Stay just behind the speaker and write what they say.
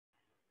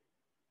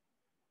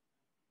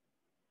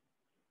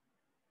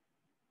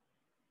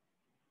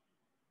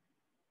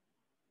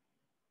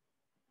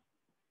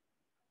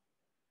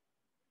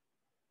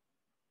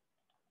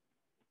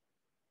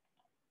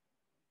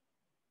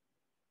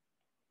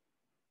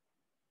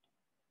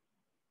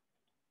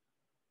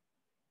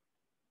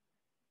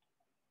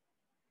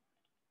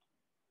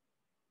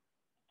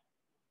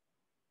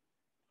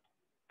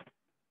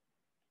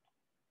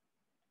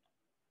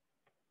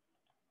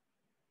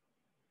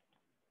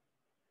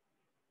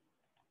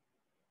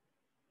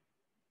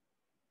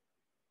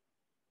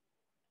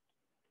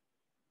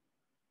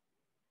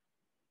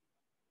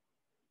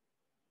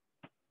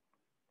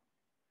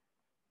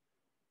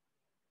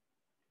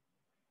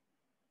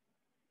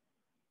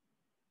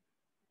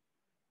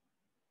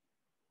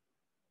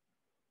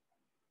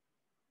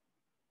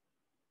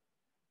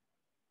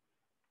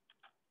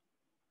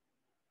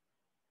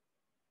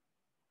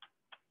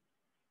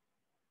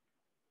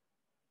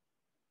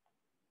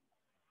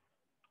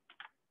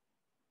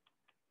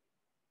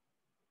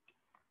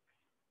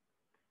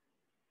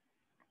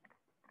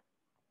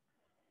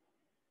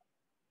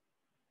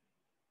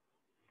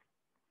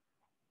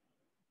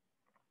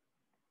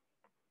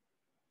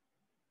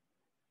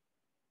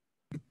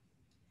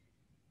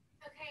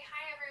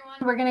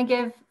We're going to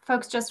give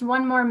folks just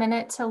one more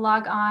minute to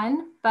log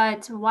on,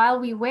 but while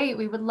we wait,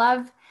 we would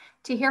love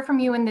to hear from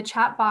you in the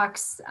chat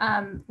box.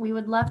 We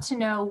would love to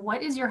know,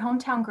 what is your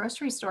hometown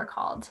grocery store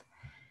called?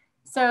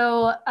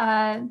 So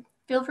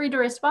feel free to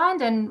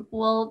respond and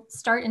we'll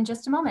start in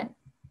just a moment.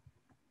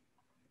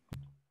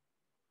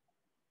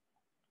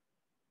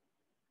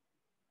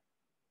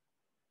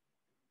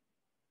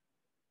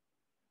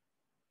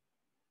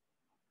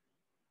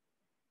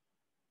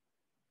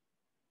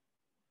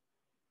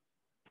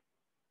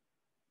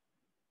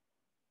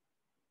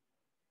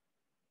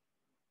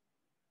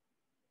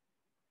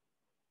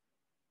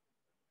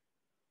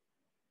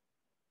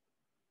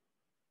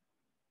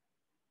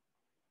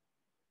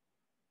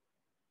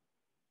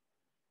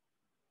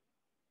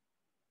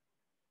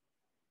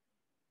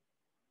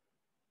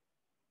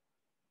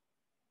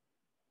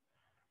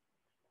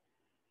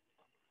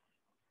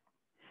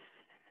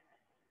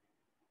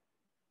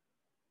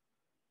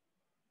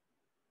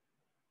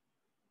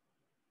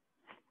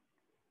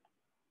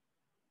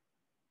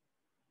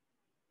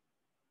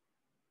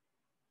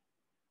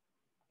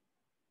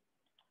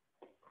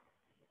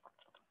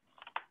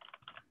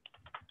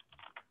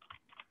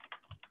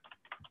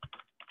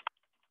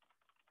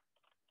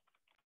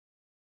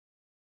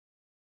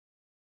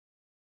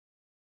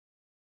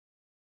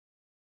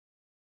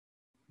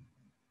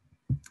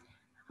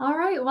 All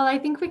right, well, I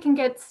think we can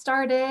get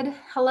started.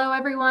 Hello,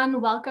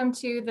 everyone. Welcome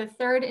to the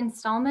third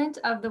installment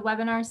of the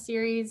webinar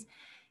series,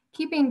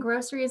 Keeping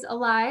Groceries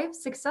Alive,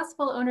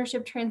 Successful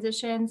Ownership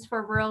Transitions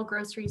for Rural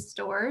Grocery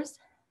Stores.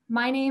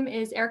 My name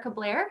is Erica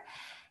Blair,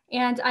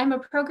 and I'm a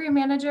program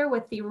manager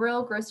with the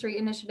Rural Grocery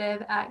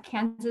Initiative at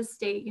Kansas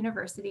State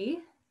University.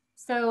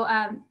 So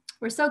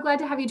we're so glad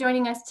to have you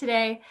joining us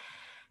today.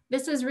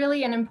 This is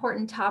really an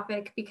important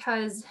topic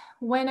because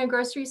when a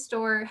grocery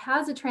store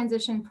has a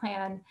transition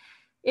plan,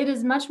 it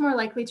is much more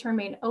likely to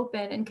remain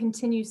open and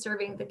continue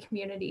serving the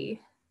community.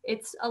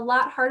 It's a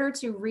lot harder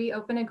to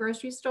reopen a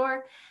grocery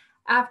store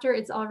after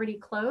it's already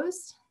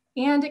closed,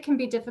 and it can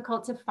be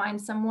difficult to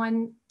find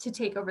someone to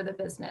take over the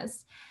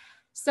business.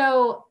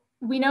 So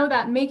we know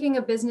that making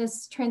a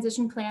business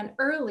transition plan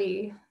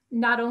early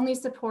not only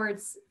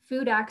supports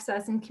food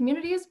access in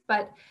communities,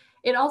 but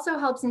it also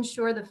helps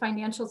ensure the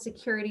financial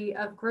security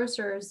of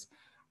grocers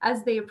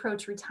as they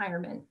approach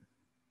retirement.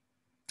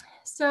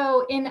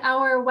 So in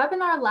our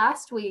webinar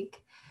last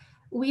week,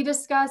 we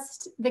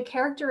discussed the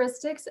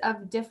characteristics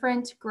of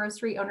different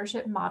grocery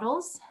ownership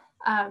models.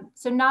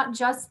 So not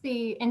just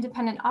the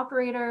independent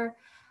operator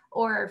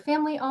or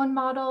family-owned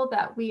model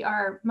that we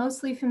are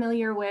mostly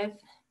familiar with,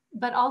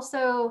 but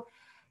also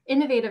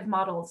innovative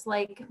models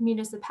like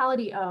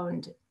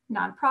municipality-owned,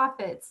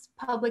 nonprofits,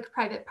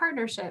 public-private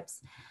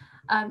partnerships,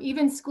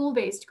 even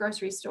school-based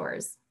grocery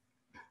stores.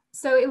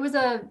 So it was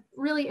a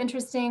really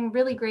interesting,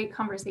 really great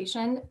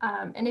conversation.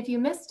 And if you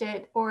missed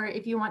it, or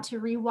if you want to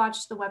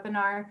rewatch the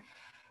webinar,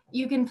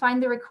 you can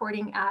find the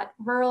recording at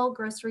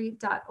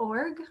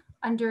ruralgrocery.org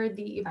under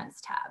the events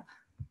tab.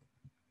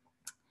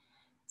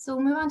 So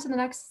we'll move on to the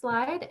next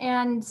slide.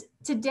 And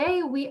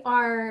today we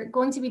are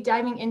going to be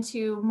diving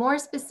into more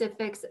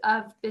specifics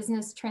of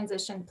business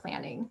transition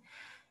planning.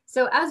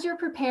 So as you're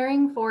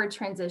preparing for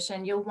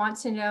transition, you'll want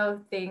to know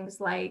things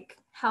like,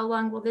 how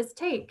long will this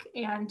take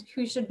and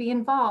who should be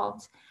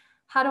involved?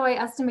 How do I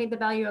estimate the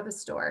value of a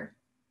store?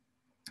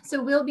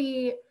 So we'll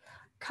be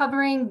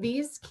covering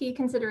these key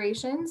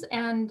considerations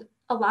and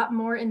a lot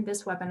more in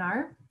this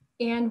webinar.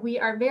 And we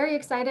are very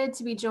excited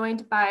to be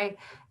joined by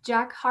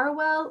Jack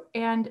Harwell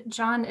and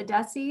John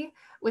Adesi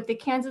with the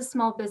Kansas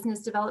Small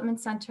Business Development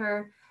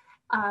Center,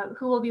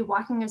 who will be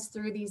walking us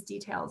through these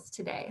details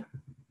today.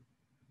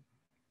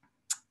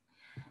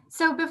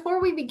 So before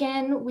we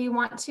begin, we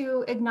want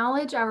to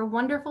acknowledge our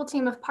wonderful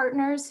team of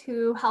partners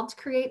who helped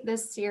create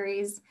this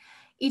series.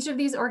 Each of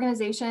these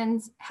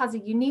organizations has a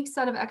unique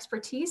set of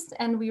expertise,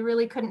 and we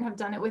really couldn't have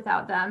done it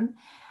without them.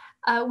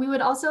 We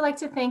would also like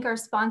to thank our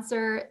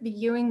sponsor, the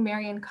Ewing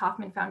Marion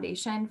Kauffman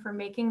Foundation, for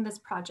making this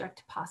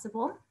project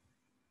possible.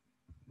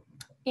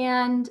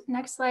 And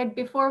next slide,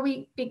 before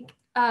we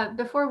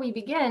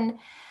begin,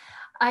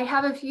 I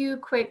have a few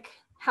quick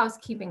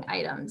housekeeping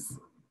items.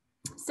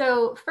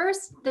 So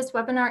first, this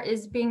webinar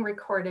is being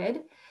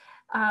recorded.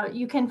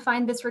 You can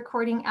find this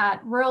recording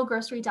at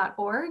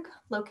ruralgrocery.org,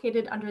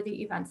 located under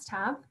the events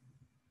tab.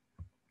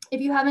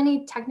 If you have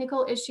any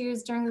technical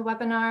issues during the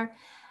webinar,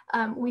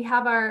 we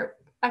have our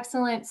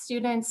excellent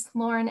students,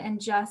 Lauren and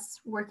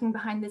Jess, working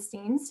behind the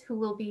scenes, who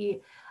will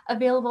be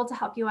available to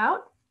help you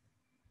out.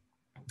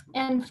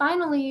 And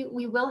finally,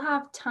 we will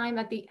have time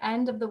at the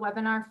end of the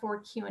webinar for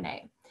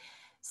Q&A.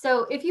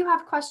 So if you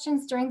have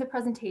questions during the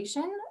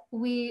presentation,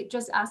 we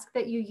just ask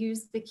that you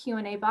use the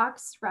Q&A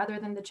box rather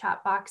than the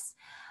chat box.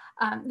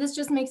 This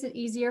just makes it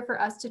easier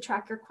for us to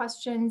track your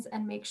questions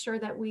and make sure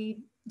that we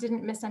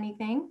didn't miss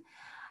anything.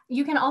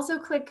 You can also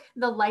click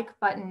the like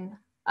button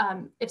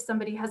if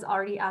somebody has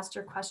already asked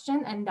your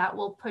question, and that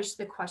will push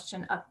the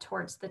question up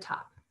towards the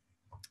top.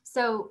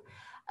 So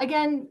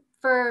again,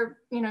 for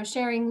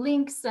sharing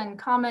links and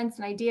comments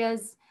and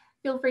ideas,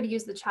 Feel free to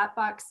use the chat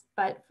box,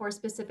 but for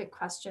specific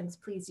questions,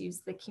 please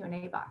use the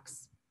Q&A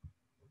box.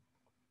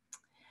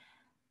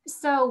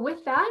 So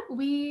with that,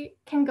 we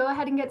can go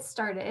ahead and get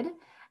started.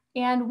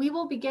 And we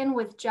will begin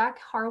with Jack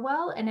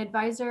Harwell, an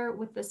advisor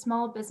with the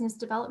Small Business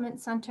Development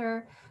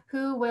Center,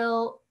 who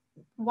will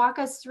walk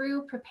us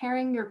through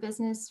preparing your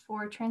business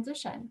for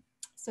transition.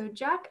 So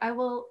Jack, I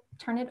will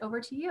turn it over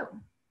to you.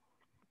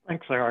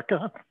 Thanks,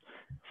 Erica.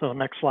 So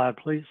next slide,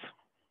 please.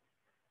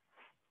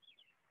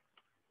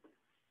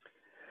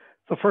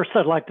 So first,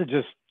 I'd like to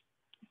just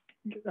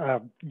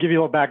give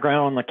you a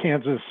background on the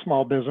Kansas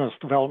Small Business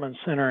Development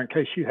Center in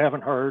case you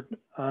haven't heard.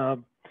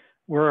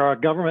 We're a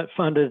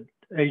government-funded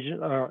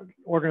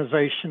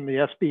organization.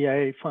 The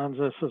SBA funds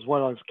us, as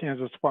well as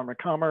Kansas Department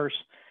of Commerce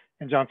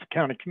and Johnson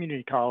County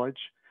Community College.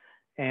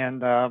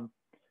 And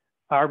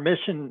our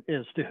mission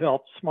is to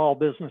help small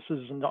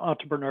businesses and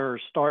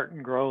entrepreneurs start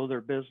and grow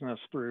their business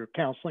through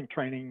counseling,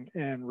 training,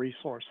 and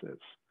resources.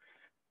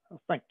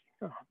 Thank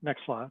you.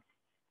 Next slide.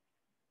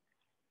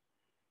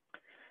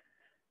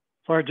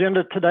 So our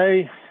agenda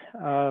today,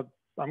 I'm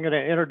going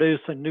to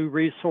introduce a new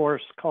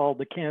resource called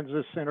the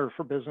Kansas Center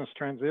for Business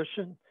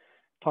Transition.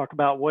 Talk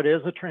about what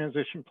is a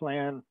transition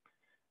plan.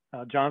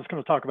 John's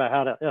going to talk about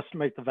how to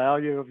estimate the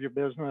value of your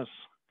business.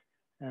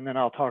 And then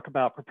I'll talk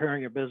about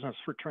preparing your business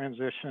for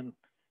transition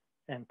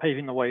and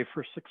paving the way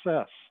for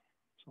success.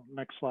 So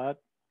next slide.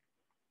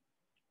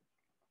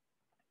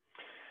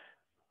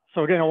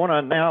 So again, I want to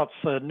announce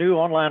a new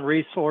online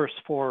resource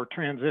for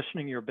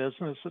transitioning your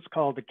business. It's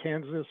called the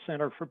Kansas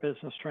Center for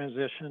Business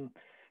Transition.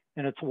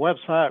 And it's a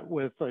website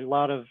with a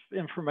lot of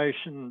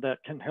information that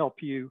can help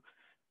you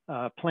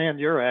plan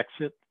your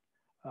exit.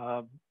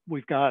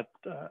 We've got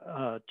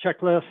a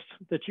checklist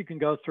that you can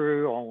go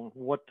through on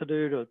what to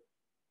do to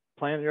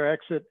plan your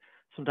exit,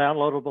 some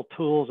downloadable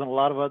tools, and a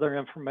lot of other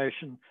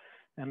information.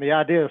 And the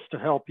idea is to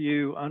help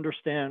you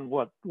understand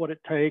what it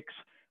takes,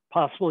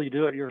 possibly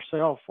do it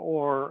yourself,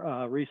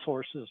 or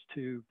resources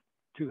to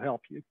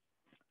help you.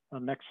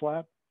 Next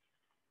slide.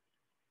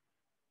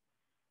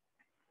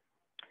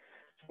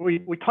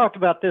 We talked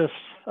about this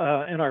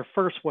in our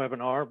first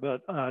webinar,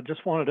 but I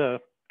just wanted to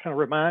kind of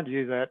remind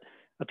you that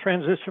a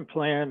transition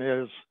plan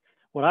is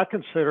what I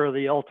consider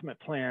the ultimate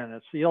plan.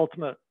 It's the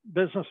ultimate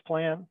business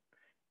plan,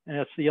 and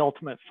it's the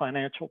ultimate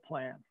financial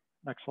plan.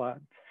 Next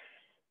slide.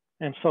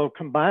 And so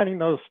combining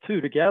those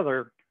two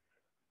together,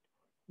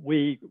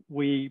 we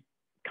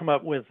come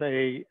up with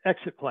a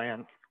exit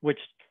plan, which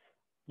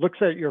looks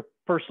at your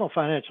personal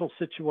financial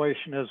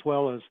situation as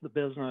well as the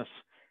business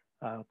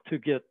to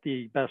get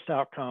the best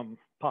outcome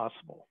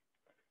possible.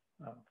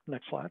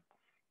 Next slide.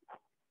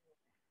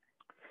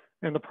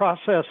 And the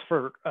process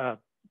for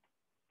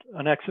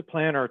an exit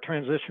plan or a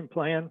transition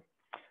plan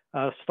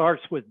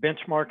starts with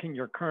benchmarking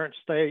your current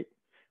state.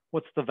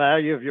 What's the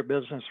value of your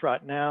business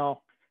right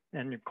now?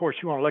 And of course,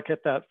 you want to look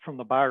at that from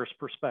the buyer's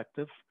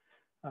perspective.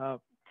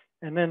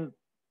 And then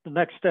the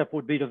next step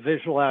would be to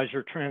visualize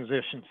your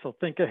transition. So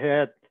think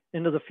ahead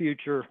into the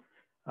future.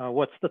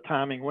 What's the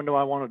timing? When do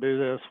I want to do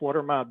this? What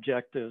are my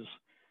objectives?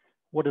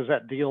 What does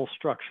that deal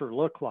structure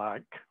look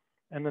like?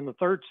 And then the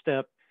third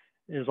step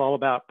is all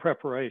about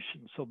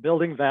preparation. So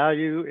building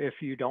value if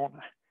you don't,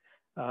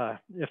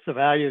 if the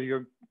value of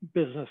your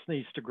business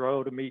needs to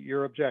grow to meet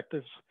your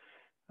objectives.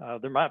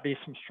 There might be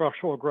some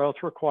structural growth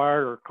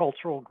required or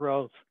cultural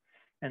growth.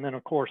 And then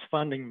of course,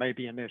 funding may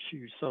be an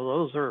issue. So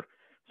those are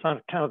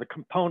kind of the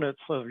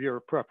components of your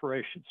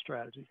preparation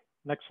strategy.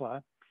 Next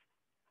slide.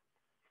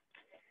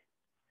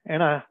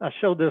 And I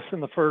showed this in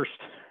the first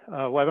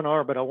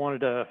webinar, but I wanted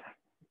to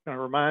kind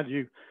of remind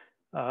you,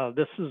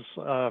 this is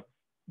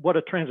what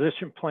a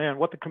transition plan,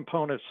 what the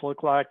components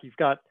look like. You've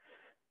got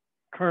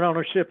current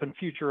ownership and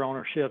future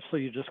ownership. So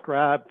you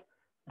describe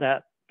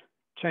that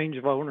change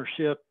of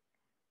ownership,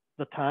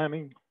 the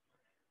timing.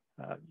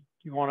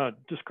 You want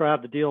to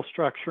describe the deal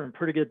structure in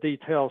pretty good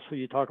detail. So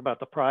you talk about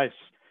the price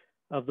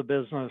of the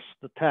business,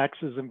 the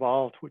taxes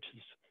involved, which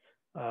is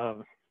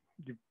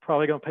you're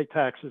probably going to pay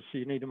taxes, so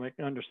you need to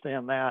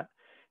understand that,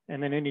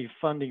 and then any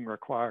funding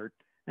required.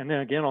 And then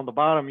again, on the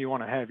bottom, you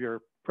want to have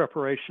your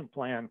preparation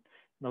plan,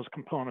 those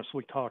components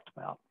we talked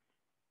about.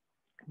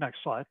 Next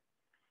slide.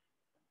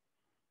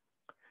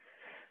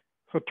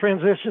 So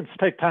transitions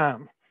take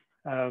time.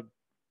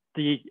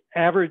 The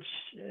average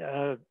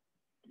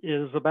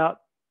is about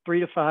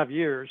 3 to 5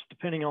 years,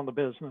 depending on the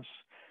business.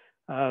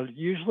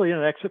 Usually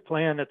an exit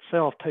plan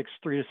itself takes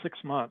 3 to 6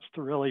 months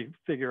to really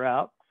figure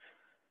out.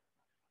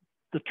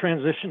 The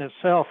transition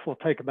itself will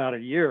take about a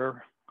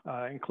year,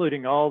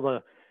 including all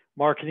the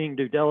marketing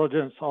due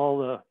diligence, all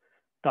the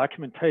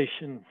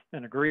documentation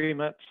and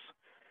agreements.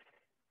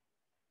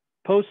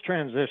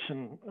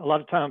 Post-transition, a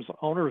lot of times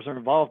owners are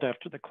involved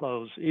after the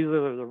close.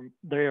 Either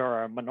they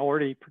are a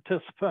minority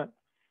participant,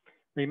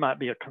 they might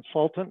be a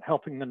consultant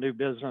helping the new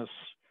business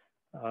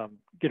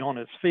get on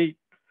its feet,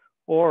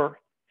 or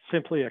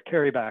simply a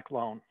carryback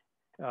loan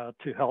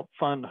to help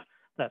fund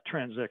that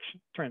transition.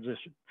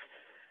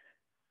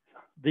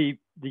 The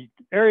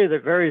area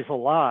that varies a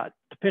lot,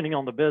 depending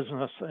on the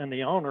business and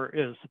the owner,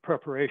 is the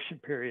preparation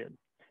period.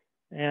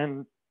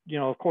 And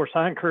of course,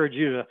 I encourage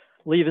you to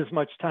leave as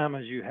much time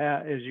as you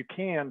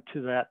can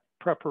to that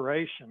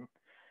preparation,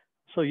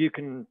 so you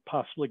can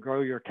possibly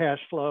grow your cash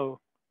flow,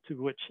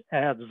 to which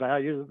adds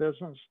value to the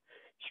business,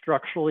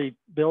 structurally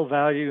build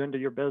value into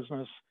your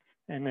business,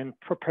 and then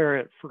prepare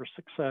it for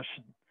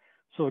succession.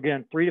 So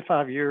again, 3 to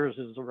 5 years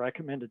is the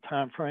recommended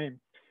time frame.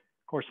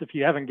 Of course, if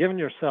you haven't given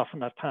yourself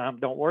enough time,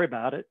 don't worry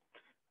about it.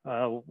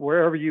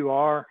 Wherever you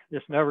are,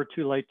 it's never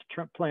too late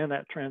to plan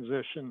that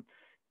transition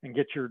and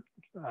get your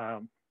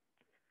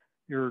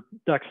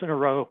ducks in a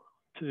row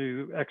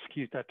to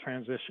execute that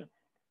transition.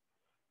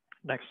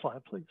 Next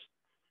slide, please.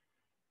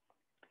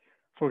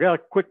 So we got a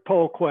quick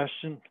poll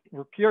question.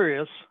 We're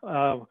curious,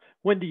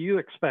 when do you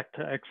expect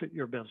to exit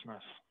your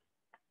business?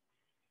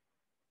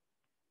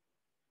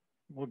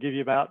 We'll give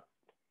you about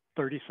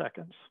 30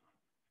 seconds.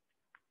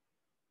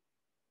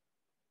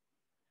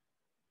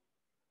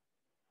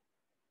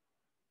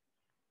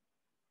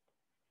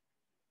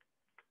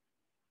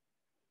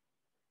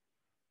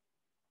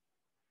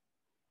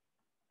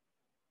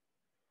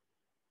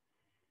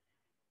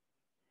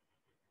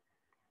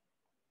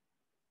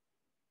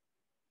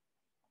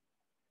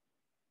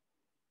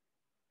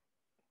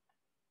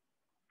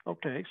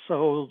 Okay,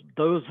 so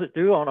those that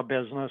do own a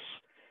business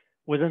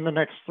within the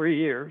next 3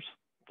 years,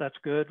 that's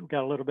good. We've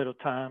got a little bit of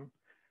time.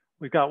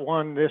 We've got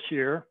one this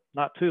year,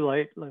 not too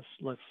late. Let's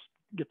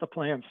get the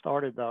plan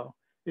started though,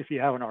 if you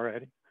haven't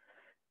already.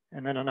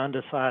 And then an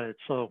undecided.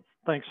 So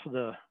thanks for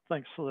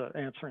the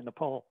answering the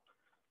poll.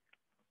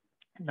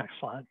 Next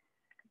slide.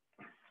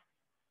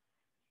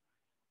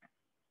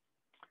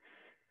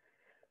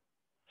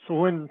 So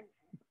when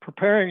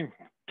preparing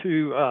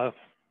to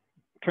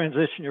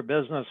transition your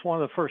business,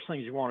 one of the first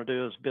things you want to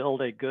do is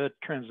build a good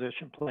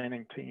transition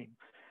planning team.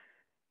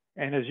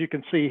 And as you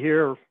can see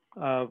here,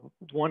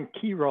 one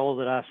key role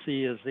that I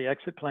see is the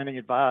exit planning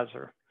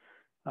advisor.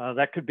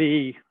 That could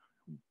be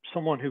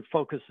someone who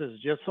focuses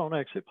just on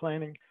exit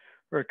planning,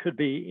 or it could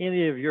be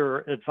any of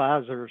your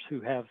advisors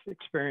who have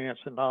experience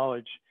and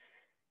knowledge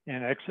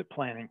in exit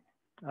planning.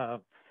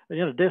 In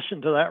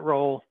addition to that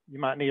role, you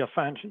might need a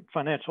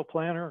financial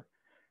planner,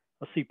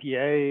 a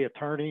CPA,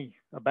 attorney,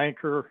 a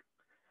banker.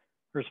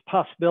 There's a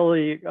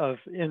possibility of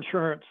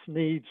insurance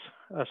needs,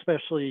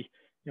 especially,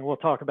 we'll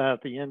talk about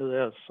at the end of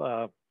this,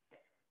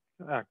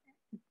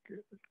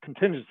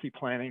 contingency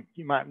planning.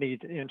 You might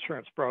need an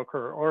insurance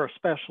broker or a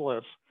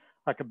specialist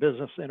like a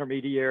business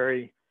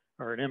intermediary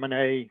or an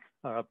M&A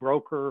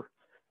broker.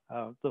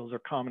 Those are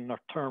common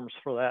terms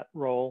for that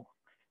role.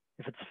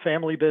 If it's a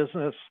family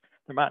business,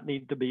 there might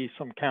need to be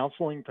some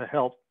counseling to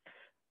help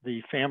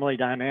the family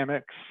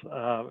dynamics,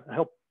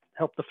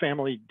 help the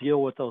family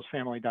deal with those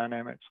family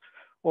dynamics,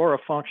 or a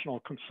functional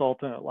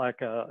consultant like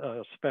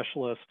a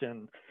specialist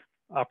in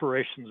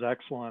operations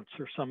excellence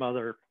or some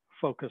other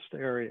focused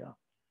area.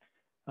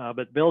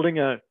 But building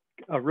a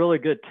really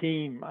good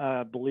team,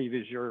 I believe,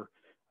 is your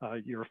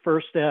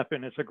first step,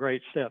 and it's a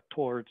great step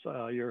towards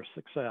your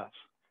success.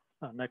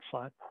 Next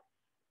slide.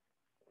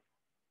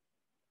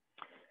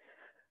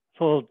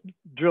 So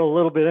drill a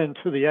little bit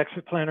into the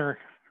exit planner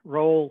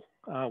role.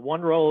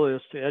 One role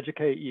is to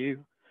educate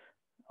you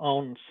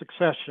on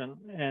succession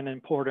and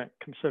important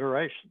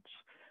considerations.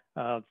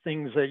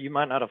 Things that you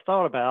might not have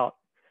thought about,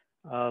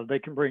 they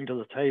can bring to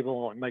the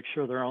table and make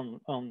sure they're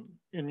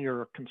in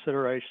your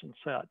consideration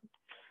set.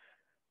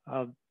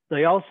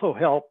 They also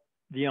help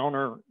the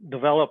owner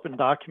develop and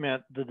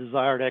document the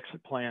desired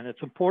exit plan.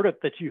 It's important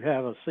that you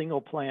have a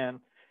single plan,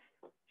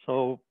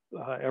 so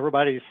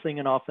everybody's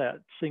singing off that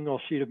single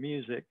sheet of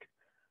music,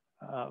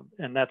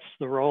 and that's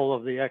the role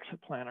of the exit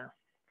planner.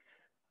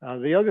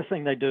 The other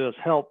thing they do is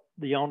help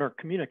the owner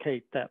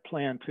communicate that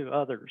plan to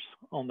others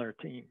on their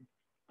team.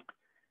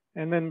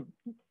 And then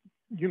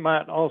you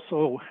might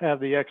also have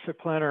the exit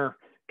planner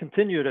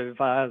continue to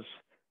advise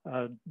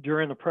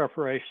during the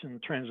preparation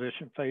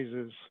transition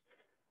phases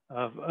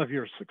of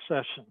your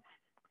succession.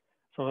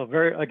 So a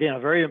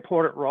very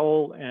important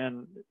role,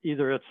 and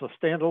either it's a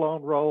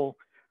standalone role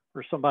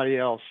or somebody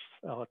else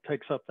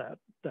takes up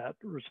that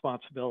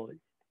responsibility.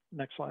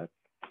 Next slide.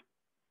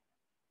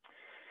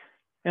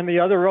 And the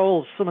other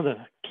roles, some of the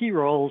key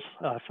roles,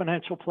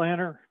 financial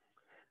planner,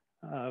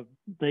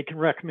 they can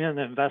recommend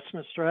the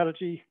investment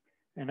strategy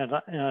and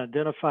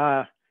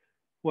identify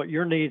what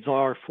your needs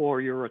are for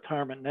your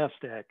retirement nest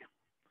egg.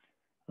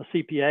 A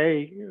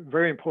CPA,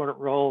 very important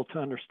role to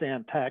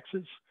understand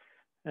taxes.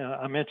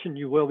 I mentioned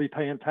you will be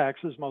paying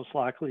taxes most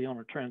likely on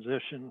a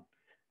transition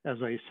as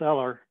a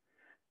seller.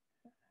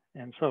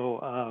 And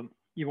so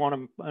you want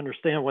to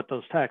understand what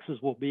those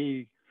taxes will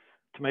be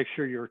to make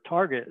sure your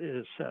target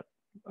is set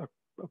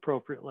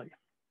appropriately.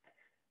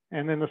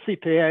 And then the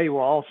CPA will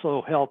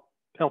also help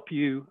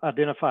you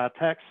identify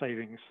tax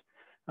savings.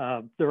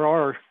 There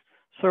are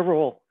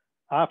several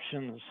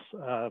options.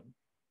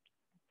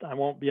 I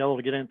won't be able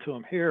to get into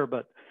them here,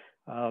 but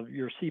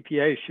your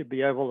CPA should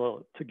be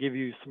able to give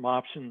you some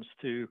options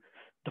to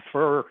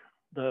defer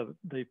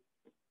the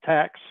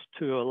tax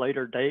to a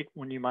later date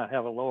when you might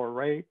have a lower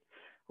rate,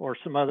 or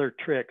some other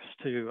tricks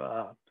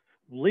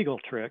legal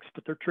tricks,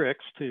 but they're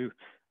tricks to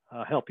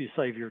help you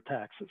save your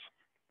taxes.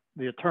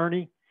 The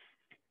attorney,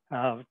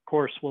 of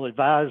course, will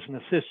advise and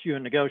assist you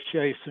in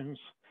negotiations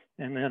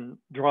and then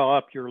draw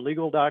up your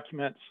legal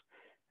documents.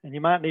 And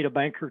you might need a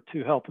banker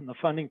to help in the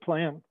funding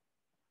plan.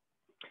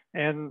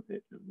 And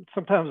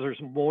sometimes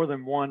there's more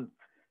than one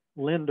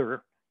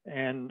lender,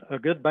 and a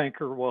good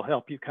banker will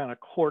help you kind of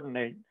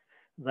coordinate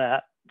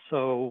that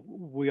so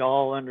we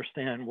all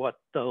understand what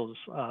those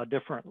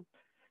different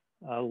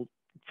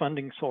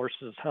funding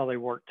sources, how they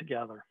work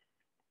together.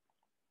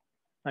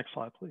 Next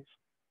slide, please.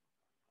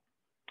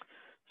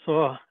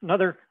 So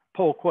another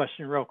poll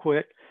question real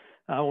quick.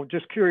 I'm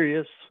just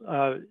curious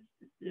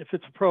if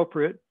it's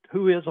appropriate,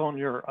 who is on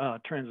your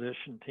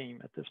transition team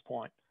at this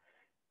point?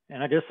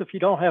 And I guess if you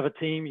don't have a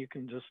team, you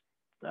can just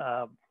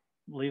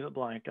leave it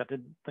blank. I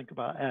didn't think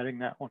about adding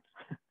that one.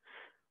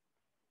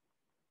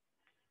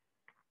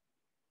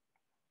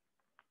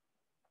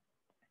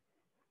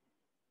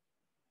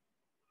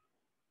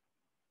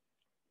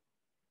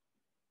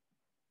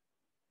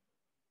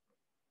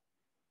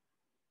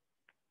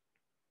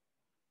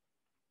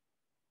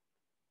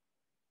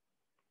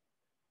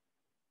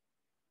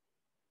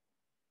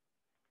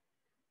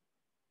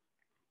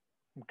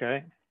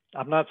 Okay,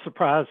 I'm not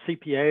surprised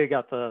CPA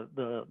got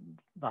the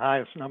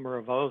highest number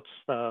of votes.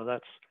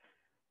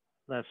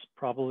 That's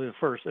probably the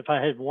first. If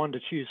I had one to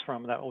choose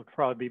from, that would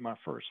probably be my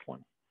first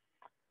one.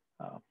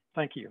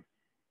 Thank you.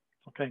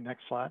 Okay,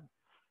 next slide.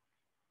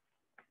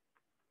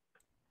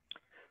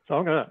 So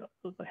I'm going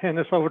to hand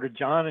this over to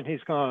John, and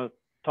he's going to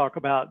talk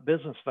about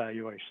business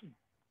valuation.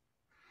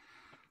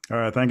 All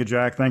right, thank you,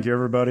 Jack. Thank you,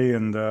 everybody.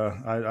 And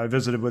I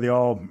visited with you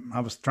all. I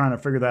was trying to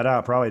figure that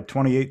out, probably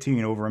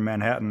 2018 over in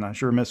Manhattan. I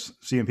sure miss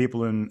seeing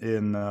people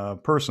in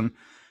person,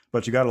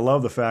 but you got to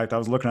love the fact I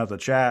was looking at the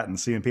chat and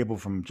seeing people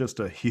from just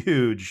a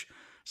huge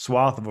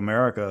swath of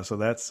America. So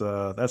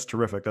that's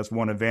terrific. That's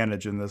one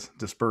advantage in this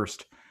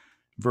dispersed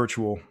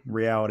virtual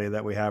reality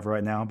that we have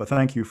right now. But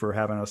thank you for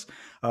having us.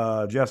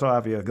 Jess, I'll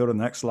have you go to the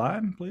next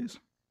slide, please.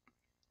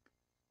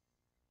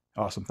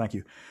 Awesome. Thank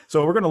you.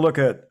 So we're going to look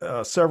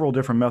at several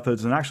different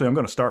methods. And actually, I'm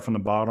going to start from the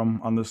bottom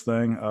on this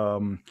thing.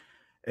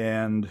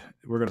 And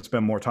we're going to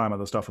spend more time on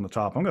the stuff on the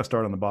top. I'm going to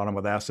start on the bottom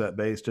with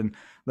asset-based. And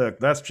look,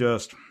 that's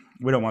just,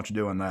 we don't want you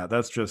doing that.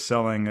 That's just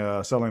selling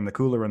the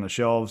cooler and the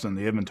shelves and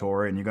the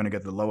inventory, and you're going to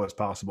get the lowest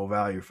possible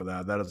value for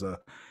that. That is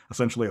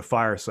essentially a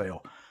fire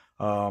sale.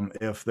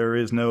 If there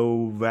is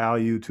no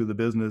value to the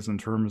business in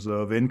terms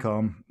of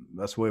income,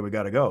 that's the way we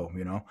got to go,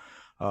 you know.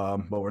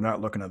 But we're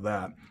not looking at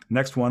that.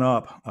 Next one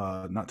up,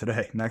 not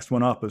today. Next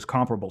one up is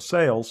comparable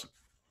sales.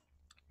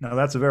 Now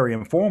that's a very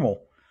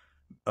informal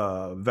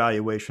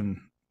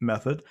valuation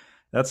method.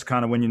 That's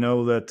kind of when you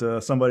know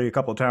that somebody a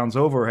couple of towns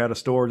over had a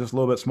store just a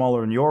little bit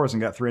smaller than yours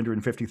and got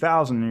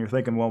 350,000, and you're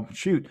thinking, well,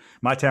 shoot,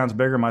 my town's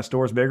bigger, my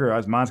store's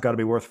bigger, mine's got to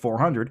be worth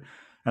 400,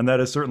 and that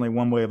is certainly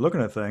one way of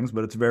looking at things,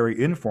 but it's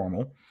very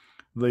informal.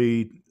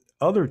 The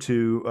other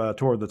two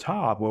toward the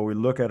top, where we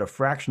look at a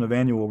fraction of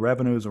annual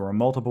revenues or a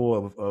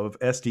multiple of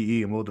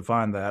SDE, and we'll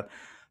define that,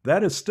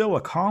 that is still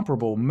a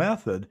comparable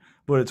method,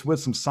 but it's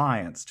with some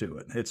science to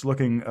it. It's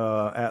looking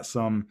at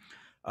some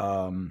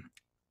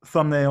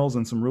thumbnails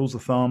and some rules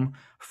of thumb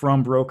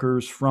from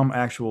brokers, from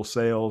actual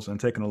sales, and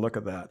taking a look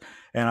at that.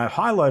 And I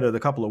highlighted a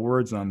couple of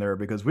words on there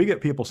because we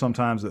get people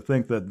sometimes that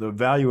think that the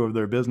value of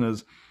their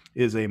business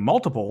is a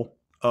multiple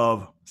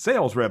of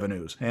sales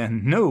revenues.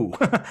 And no,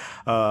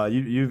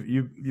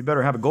 you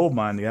better have a gold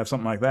mine to have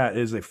something like that.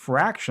 It is a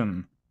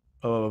fraction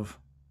of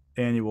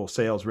annual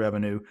sales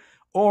revenue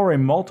or a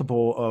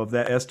multiple of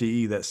that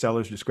SDE, that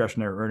seller's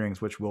discretionary earnings,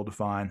 which we'll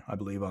define, I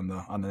believe, on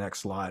the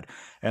next slide.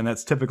 And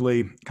that's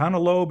typically kind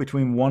of low,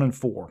 between 1 and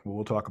 4.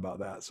 We'll talk about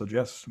that. So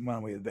Jess, why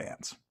don't we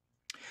advance?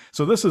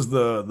 So this is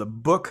the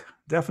book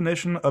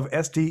definition of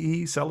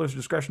SDE, seller's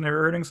discretionary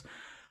earnings.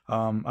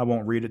 I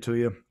won't read it to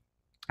you,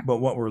 but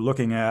what we're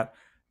looking at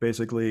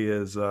basically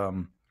is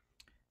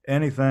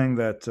anything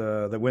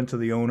that went to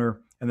the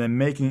owner, and then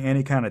making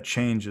any kind of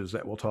changes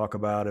that we'll talk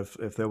about.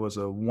 If there was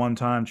a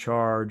one-time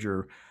charge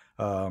or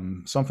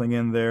something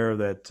in there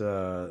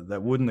that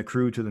wouldn't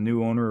accrue to the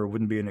new owner or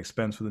wouldn't be an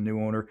expense for the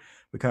new owner,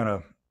 we kind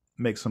of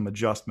make some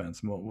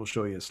adjustments, and we'll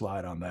show you a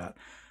slide on that.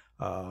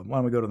 Why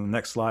don't we go to the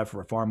next slide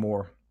for a far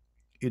more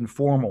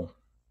informal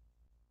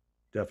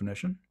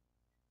definition?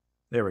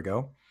 There we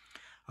go.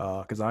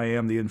 Because I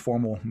am the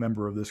informal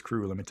member of this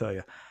crew, let me tell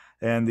you.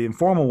 And the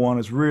informal one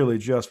is really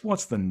just,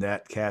 what's the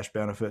net cash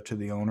benefit to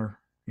the owner?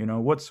 You know,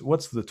 what's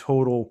the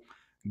total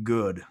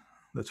good,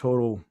 the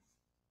total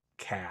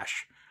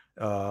cash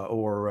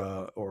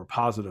or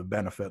positive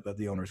benefit that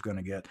the owner is going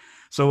to get.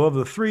 So of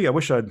the three,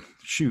 we should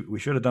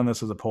have done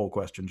this as a poll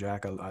question,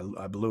 Jack.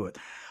 I blew it.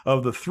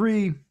 Of the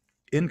three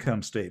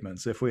income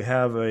statements, if we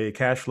have a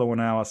cash flow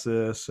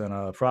analysis and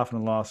a profit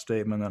and loss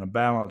statement and a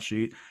balance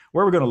sheet,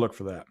 where are we going to look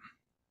for that?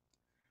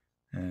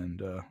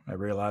 And I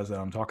realize that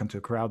I'm talking to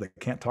a crowd that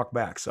can't talk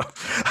back. So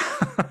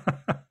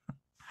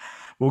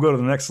we'll go to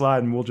the next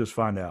slide and we'll just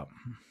find out.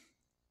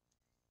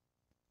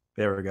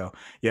 There we go.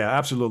 Yeah,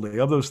 absolutely.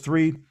 Of those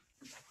three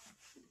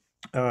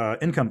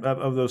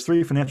of those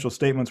three financial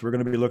statements, we're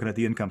going to be looking at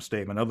the income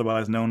statement,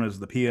 otherwise known as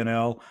the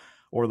P&L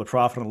or the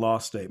profit and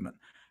loss statement.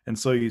 And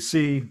so you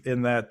see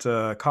in that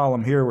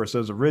column here where it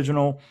says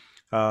original,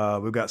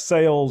 we've got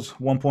sales,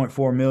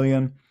 1.4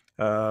 million,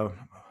 a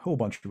whole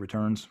bunch of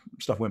returns,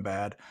 stuff went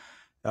bad.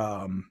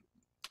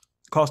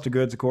 Cost of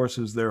goods, of course,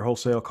 is their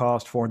wholesale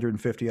cost,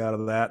 450 out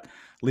of that,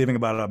 leaving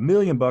about $1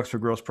 million for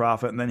gross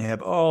profit. And then you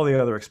have all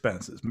the other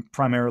expenses,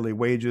 primarily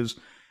wages.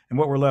 And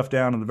what we're left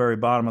down at the very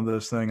bottom of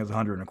this thing is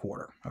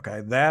 125.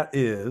 Okay, that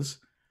is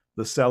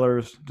the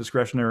seller's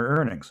discretionary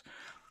earnings.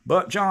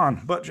 But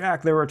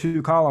Jack, there are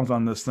 2 columns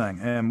on this thing.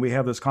 And we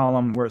have this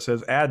column where it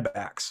says add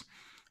backs.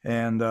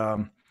 And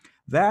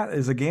that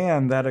is,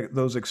 again,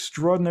 those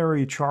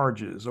extraordinary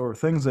charges or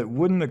things that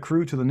wouldn't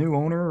accrue to the new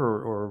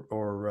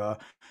owner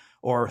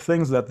or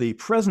things that the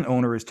present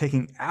owner is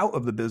taking out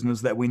of the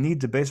business that we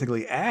need to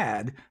basically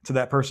add to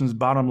that person's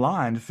bottom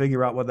line to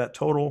figure out what that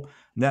total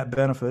net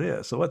benefit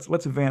is. So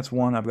let's advance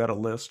one. I've got a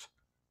list.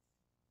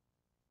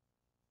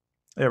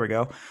 There we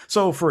go.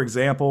 So for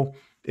example,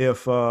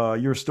 if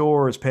your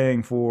store is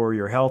paying for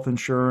your health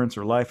insurance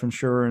or life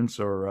insurance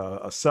or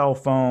a cell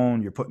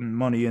phone, you're putting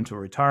money into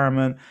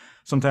retirement.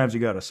 Sometimes you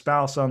got a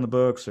spouse on the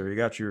books, or you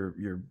got your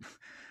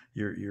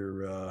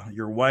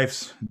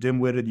wife's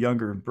dim-witted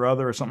younger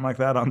brother or something like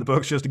that on the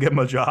books just to give them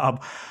a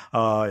job.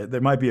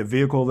 There might be a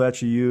vehicle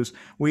that you use.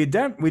 We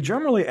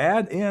generally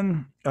add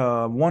in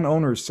one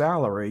owner's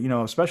salary,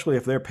 especially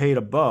if they're paid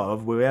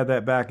above. We add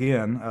that back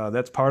in.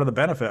 That's part of the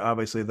benefit,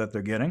 obviously, that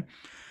they're getting.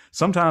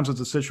 Sometimes it's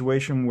a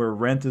situation where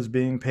rent is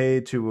being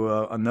paid to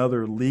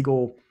another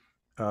legal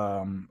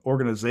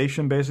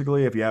organization,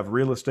 basically. If you have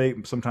real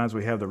estate, sometimes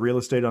we have the real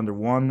estate under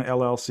one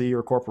LLC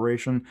or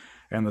corporation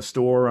and the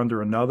store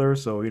under another.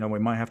 So, we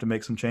might have to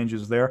make some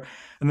changes there.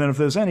 And then if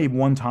there's any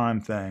one-time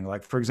thing,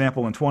 like for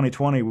example, in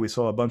 2020, we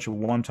saw a bunch of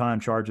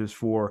one-time charges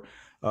for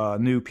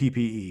new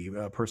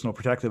PPE, personal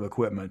protective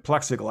equipment,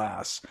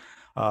 plexiglass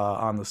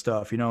on the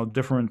stuff,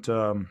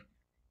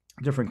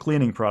 different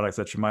cleaning products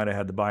that you might have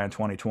had to buy in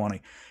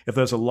 2020. If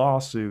there's a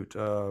lawsuit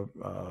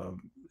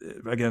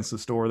against the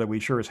store that we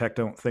sure as heck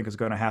don't think is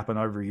going to happen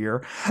every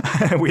year,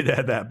 we'd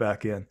add that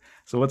back in.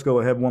 So let's go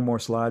ahead, one more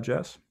slide,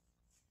 Jess.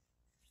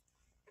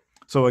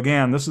 So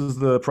again, this is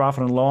the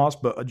profit and loss,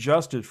 but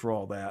adjusted for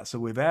all that. So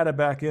we've added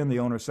back in the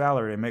owner's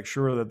salary to make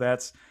sure that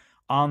that's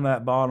on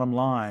that bottom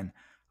line,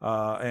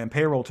 and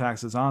payroll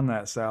taxes on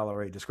that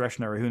salary,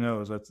 discretionary, who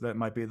knows, that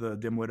might be the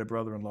dim-witted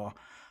brother-in-law.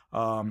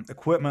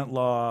 Equipment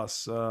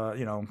loss,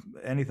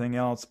 anything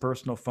else,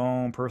 personal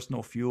phone,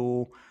 personal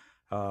fuel.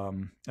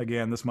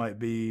 Again, this might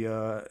be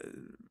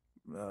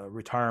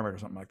retirement or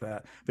something like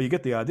that, but you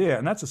get the idea.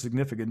 And that's a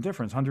significant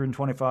difference,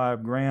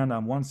 125 grand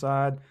on one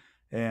side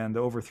and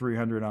over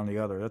 300 on the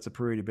other. That's a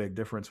pretty big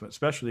difference,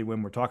 especially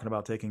when we're talking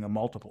about taking a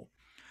multiple.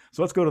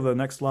 So let's go to the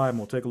next slide and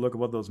we'll take a look at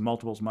what those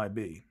multiples might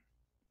be.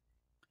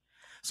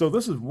 So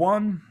this is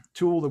one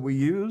tool that we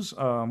use.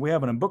 We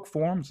have it in book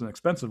form. It's an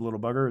expensive little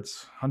bugger.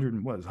 It's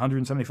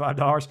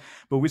 $175,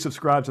 but we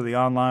subscribe to the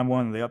online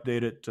one and they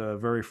update it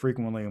very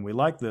frequently, and we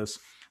like this.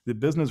 The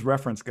Business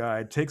Reference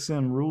Guide takes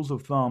in rules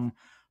of thumb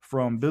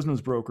from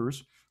business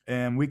brokers,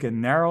 and we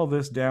can narrow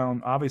this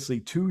down, obviously,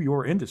 to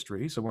your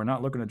industry. So we're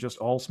not looking at just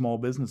all small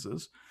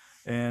businesses,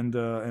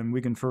 and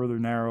we can further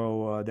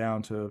narrow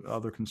down to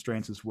other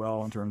constraints as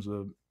well in terms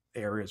of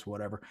areas,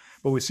 whatever.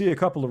 But we see a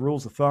couple of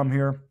rules of thumb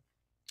here.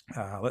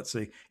 Let's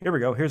see. Here we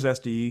go. Here's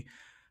SDE.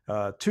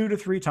 2 to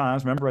 3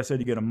 times. Remember, I said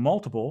you get a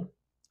multiple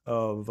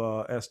of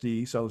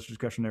SDE, seller's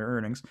discretionary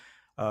earnings.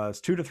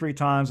 It's 2 to 3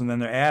 times, and then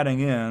they're adding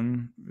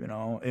in,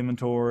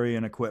 inventory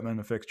and equipment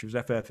and fixtures,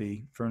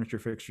 FFE, furniture,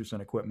 fixtures,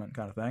 and equipment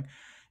kind of thing.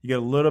 You get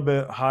a little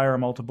bit higher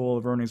multiple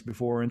of earnings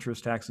before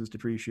interest, taxes,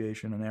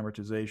 depreciation, and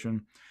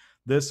amortization.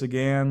 This,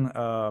 again,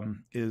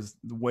 is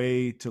the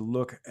way to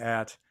look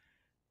at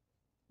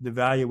the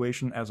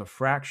valuation as a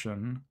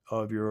fraction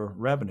of your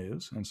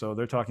revenues. And so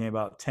they're talking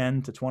about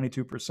 10 to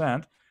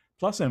 22%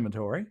 plus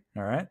inventory,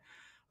 all right?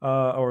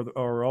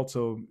 Or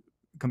also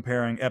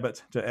comparing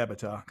EBIT to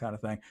EBITDA kind of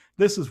thing.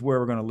 This is where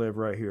we're going to live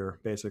right here,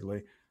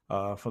 basically,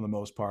 for the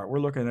most part. We're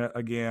looking at,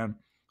 again,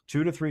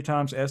 2 to 3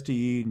 times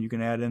SDE, and you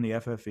can add in the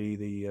FFE,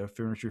 the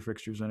furniture,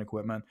 fixtures, and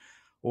equipment,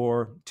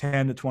 or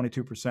 10 to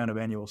 22% of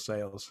annual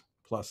sales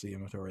plus the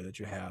inventory that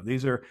you have.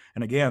 These are,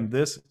 and again,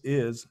 this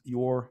is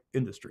your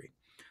industry.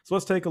 So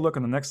let's take a look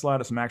on the next slide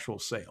at some actual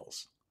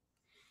sales.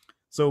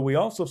 So we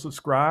also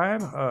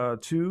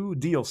subscribe to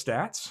Deal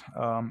Stats,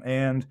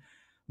 and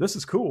this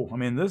is cool. I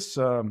mean,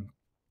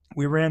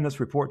 we ran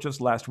this report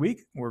just last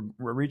week. We're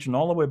reaching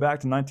all the way back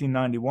to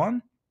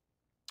 1991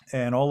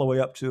 and all the way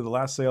up to the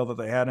last sale that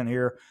they had in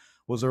here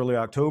was early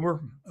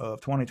October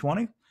of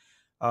 2020.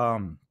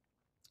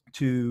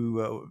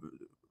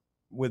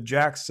 With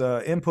Jack's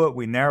input,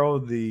 we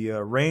narrowed the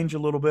range a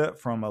little bit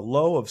from a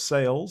low of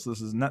sales. This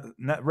is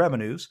net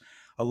revenues,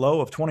 a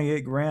low of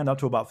 28 grand up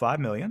to about 5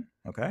 million.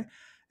 Okay.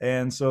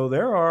 And so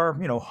there are,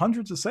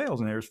 hundreds of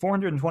sales in here. There's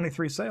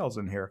 423 sales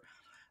in here.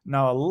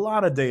 Now, a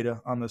lot of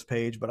data on this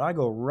page, but I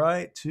go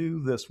right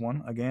to this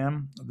one.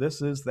 Again,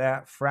 this is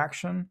that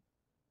fraction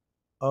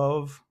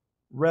of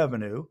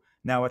revenue.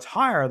 Now, it's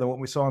higher than what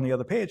we saw on the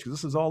other page because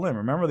this is all in.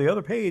 Remember, the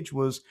other page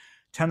was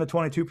 10 to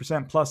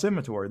 22% plus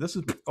inventory. This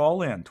is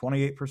all in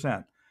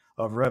 28%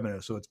 of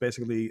revenue. So it's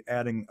basically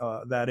adding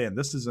that in.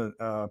 This is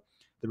the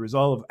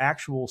result of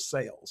actual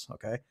sales.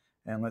 Okay.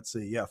 And let's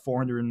see. Yeah.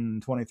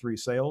 423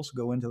 sales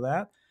go into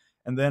that.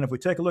 And then if we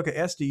take a look at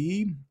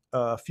SDE,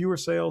 fewer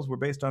sales were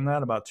based on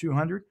that, about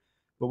 200,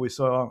 but we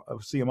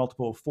see a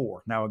multiple of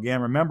 4. Now,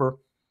 again, remember,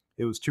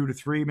 it was 2 to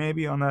 3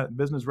 maybe on that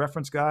business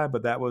reference guide,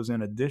 but that was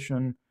in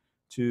addition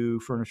to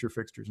furniture,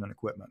 fixtures, and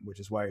equipment, which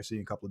is why you're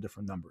seeing a couple of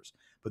different numbers.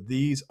 But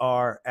these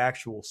are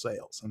actual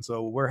sales. And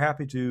so we're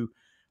happy to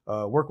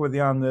work with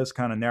you on this,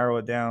 kind of narrow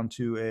it down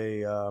to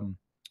a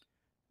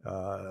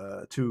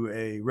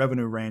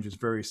revenue range that's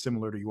very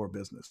similar to your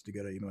business to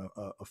get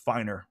a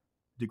finer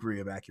degree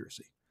of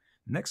accuracy.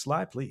 Next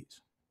slide,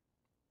 please.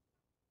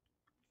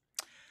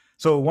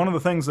 So one of the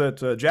things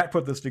that Jack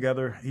put this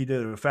together, he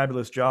did a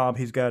fabulous job.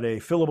 He's got a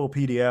fillable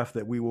PDF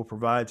that we will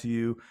provide to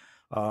you.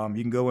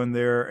 You can go in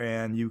there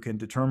and you can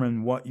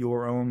determine what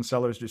your own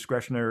seller's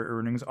discretionary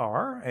earnings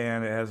are.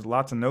 And it has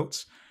lots of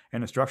notes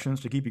and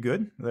instructions to keep you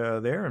good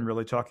there and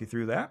really talk you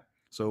through that.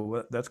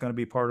 So that's going to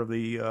be part of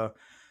the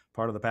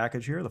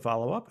package here, the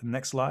follow-up.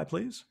 Next slide,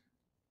 please.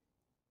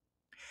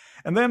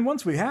 And then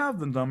once we have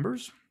the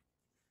numbers,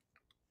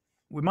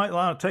 we might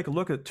want to take a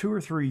look at 2 or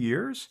 3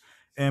 years,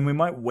 and we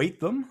might weight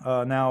them.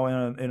 Now,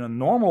 in a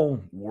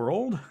normal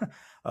world,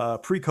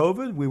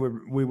 pre-COVID,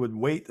 we would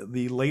weight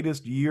the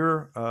latest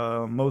year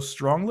most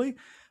strongly.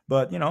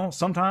 But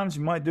sometimes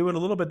you might do it a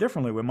little bit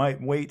differently. We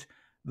might weight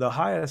the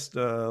highest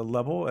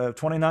level of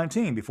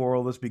 2019 before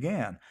all this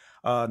began.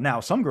 Now,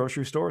 some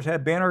grocery stores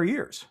had banner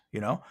years.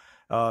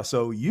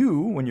 So you,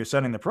 when you're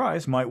setting the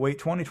price, might weight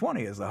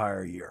 2020 as the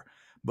higher year.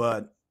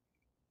 But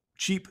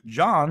cheap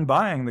John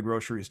buying the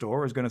grocery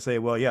store is going to say,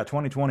 well, yeah,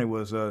 2020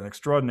 was an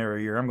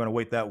extraordinary year. I'm going to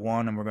weight that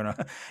one, and we're going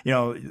to,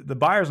 the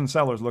buyers and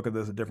sellers look at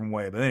this a different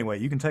way. But anyway,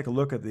 you can take a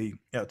look at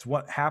it's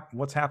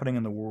what's happening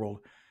in the world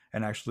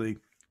and actually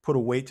put a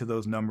weight to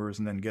those numbers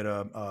and then get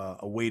a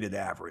weighted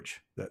average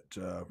that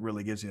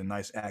really gives you a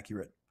nice,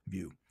 accurate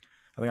view.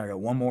 I think I got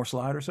one more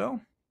slide or so.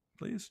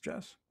 Please,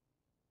 Jess.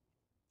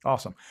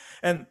 Awesome.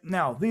 And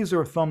now these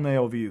are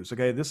thumbnail views.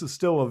 Okay, this is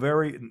still a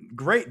very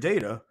great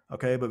data.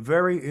 Okay, but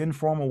very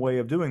informal way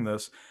of doing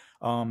this.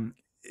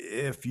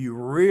 If you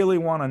really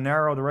want to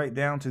narrow the right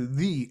down to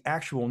the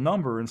actual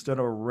number instead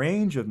of a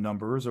range of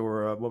numbers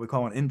or what we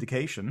call an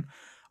indication,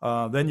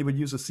 then you would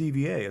use a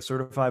CVA, a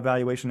certified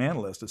valuation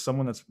analyst. It's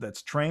someone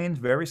that's trained,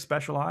 very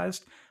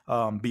specialized,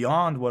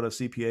 beyond what a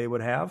CPA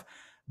would have.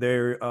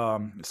 There,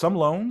 some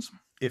loans,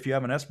 if you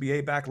have an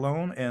SBA-backed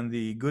loan and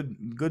the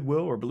Goodwill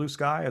or Blue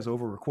Sky is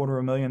over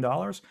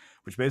 $250,000,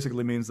 which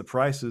basically means the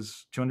price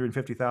is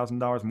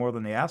 $250,000 more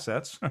than the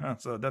assets,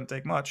 so it doesn't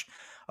take much,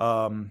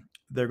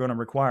 they're going to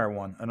require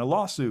one. In a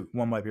lawsuit,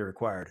 one might be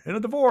required. In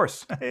a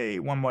divorce, hey,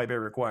 one might be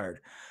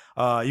required.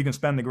 You can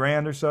spend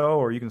 $1,000 or so,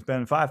 or you can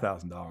spend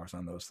 $5,000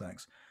 on those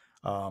things.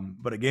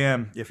 But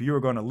again, if you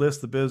were going to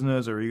list the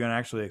business or you're going to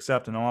actually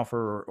accept an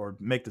offer or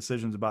make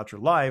decisions about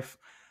your life,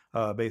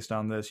 based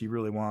on this, you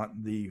really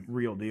want the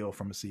real deal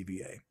from a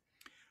CVA.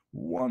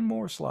 One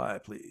more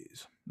slide,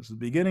 please. This is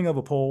the beginning of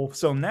a poll.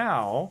 So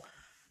now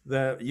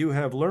that you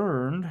have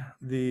learned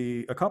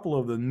a couple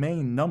of the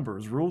main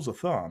numbers, rules of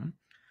thumb,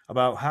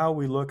 about how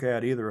we look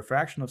at either a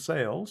fraction of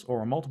sales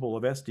or a multiple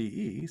of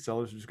SDE,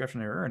 seller's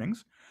discretionary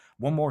earnings,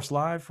 one more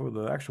slide for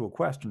the actual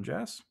question,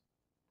 Jess.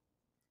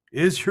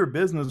 Is your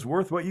business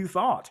worth what you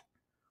thought?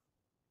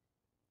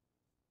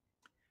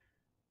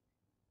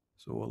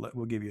 So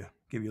we'll give you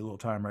a little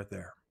time right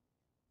there.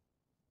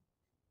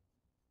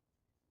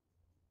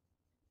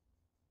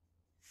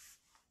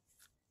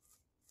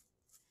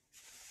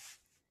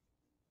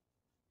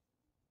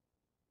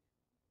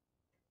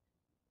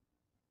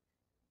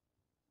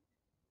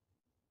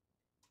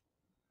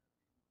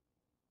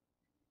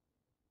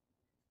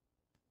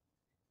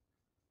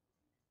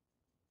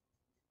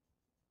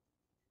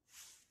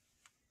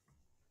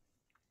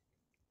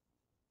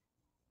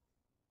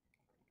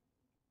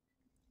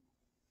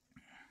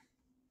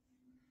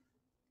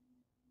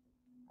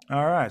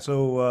 All right,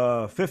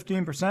 so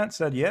 15%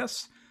 said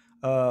yes,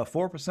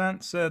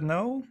 4% said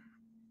no.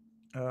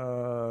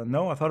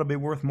 No, I thought it'd be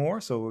worth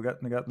more, so we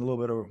got a little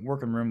bit of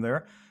working room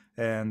there.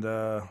 And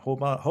a whole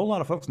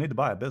lot of folks need to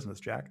buy a business,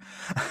 Jack.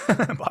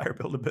 Buy or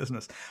build a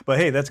business. But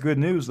hey, that's good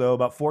news, though.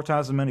 About 4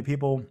 times as many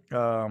people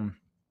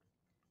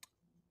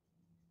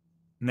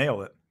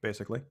nailed it,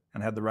 basically,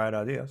 and had the right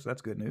idea. So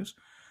that's good news.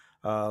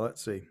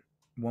 Let's see.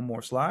 One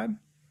more slide.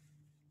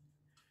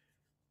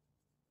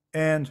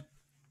 And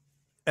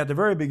at the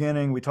very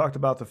beginning, we talked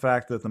about the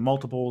fact that the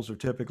multiples are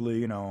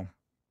typically, 1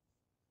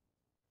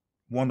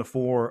 to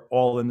 4,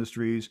 all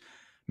industries,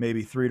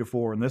 maybe 3 to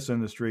 4 in this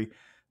industry.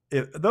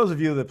 If those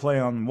of you that play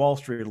on Wall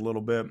Street a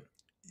little bit,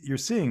 you're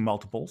seeing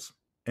multiples,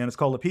 and it's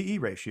called a PE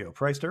ratio,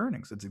 price to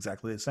earnings. It's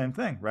exactly the same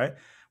thing, right?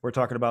 We're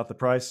talking about the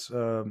price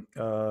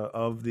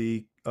of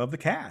the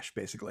cash,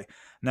 basically.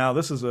 Now,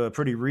 this is a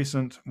pretty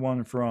recent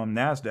one from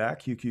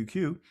NASDAQ,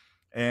 QQQ,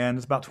 and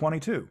it's about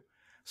 22.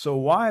 So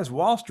why is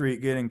Wall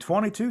Street getting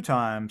 22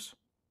 times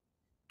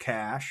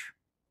cash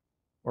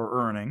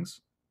or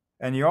earnings,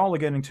 and you're only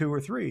getting 2 or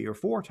 3 or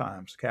 4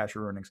 times cash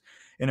earnings.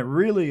 And it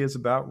really is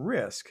about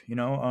risk. You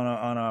know,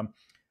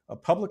 a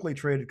publicly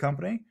traded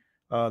company,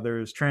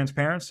 there's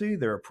transparency,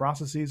 there are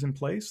processes in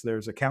place,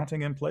 there's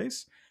accounting in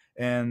place,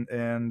 and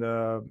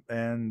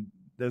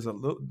there's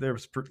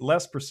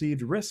less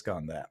perceived risk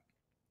on that.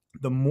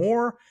 The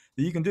more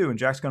that you can do, and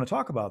Jack's going to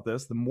talk about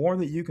this, the more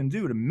that you can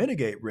do to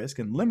mitigate risk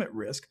and limit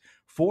risk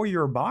for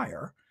your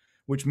buyer,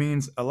 which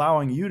means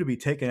allowing you to be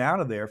taken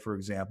out of there, for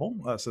example,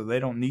 so they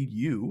don't need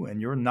you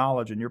and your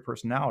knowledge and your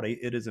personality.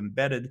 It is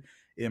embedded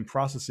in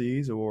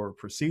processes or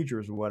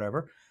procedures or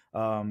whatever.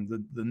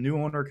 The new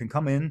owner can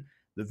come in.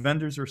 The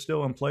vendors are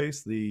still in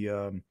place.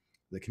 The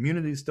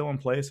community is still in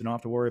place. You don't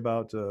have to worry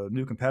about a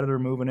new competitor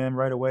moving in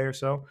right away or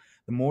so.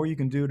 The more you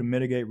can do to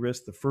mitigate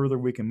risk, the further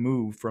we can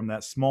move from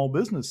that small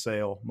business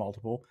sale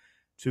multiple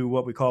to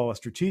what we call a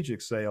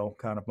strategic sale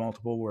kind of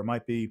multiple, where it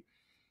might be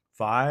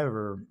 5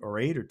 or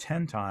 8 or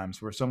 10 times,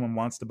 where someone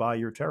wants to buy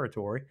your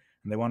territory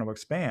and they want to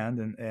expand.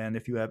 And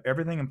if you have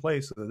everything in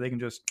place so that they can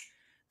just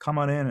come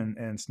on in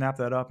and snap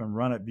that up and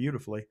run it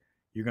beautifully,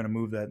 you're going to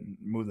move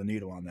the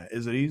needle on that.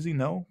 Is it easy?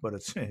 No, but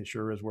it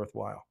sure is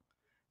worthwhile.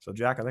 So,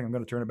 Jack, I think I'm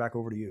going to turn it back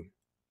over to you.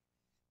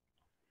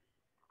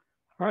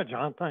 All right,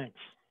 John, thanks.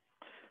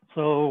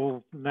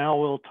 So now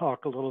we'll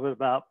talk a little bit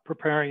about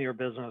preparing your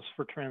business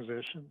for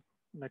transition.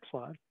 Next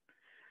slide.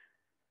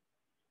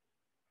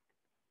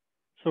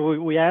 So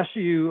we asked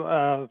you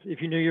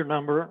if you knew your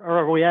number,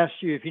 or we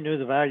asked you if you knew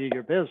the value of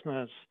your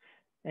business.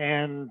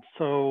 And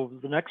so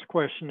the next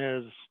question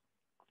is,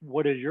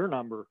 what is your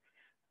number?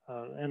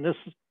 And this,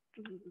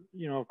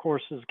 you know, of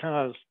course, is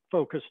kind of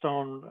focused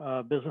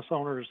on business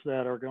owners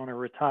that are going to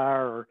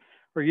retire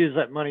or use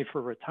that money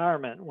for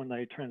retirement when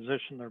they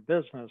transition their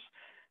business.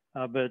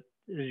 But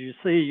as you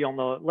see on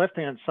the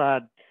left-hand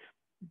side,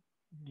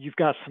 you've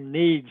got some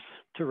needs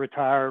to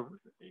retire,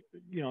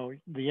 you know,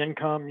 the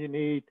income you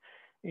need,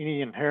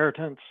 any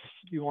inheritance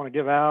you want to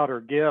give out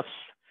or gifts,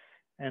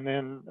 and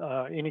then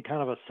any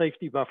kind of a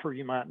safety buffer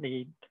you might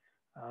need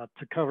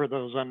to cover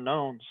those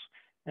unknowns.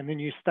 And then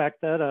you stack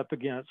that up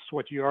against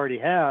what you already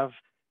have,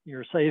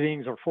 your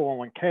savings or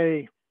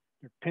 401k,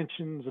 your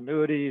pensions,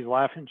 annuities,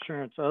 life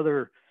insurance,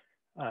 other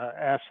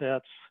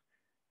assets.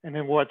 And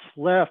then what's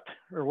left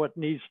or what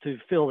needs to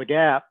fill the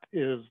gap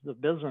is the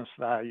business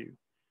value.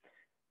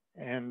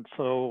 And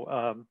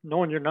so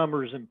knowing your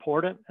number is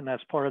important, and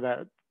that's part of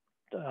that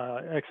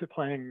exit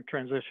planning,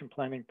 transition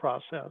planning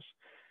process.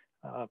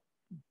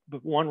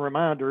 But one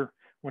reminder,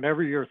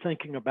 whenever you're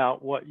thinking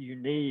about what you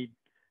need,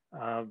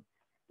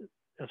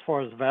 as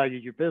far as the value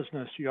of your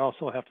business, you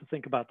also have to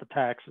think about the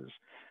taxes.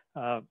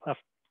 I've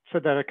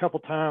said that a couple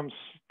times.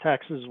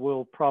 Taxes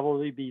will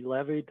probably be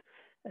levied,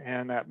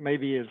 and that may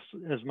be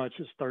as much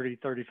as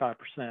 30–35%.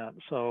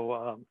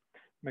 So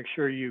make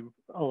sure you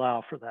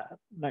allow for that.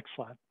 Next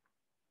slide.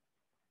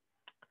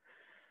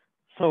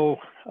 So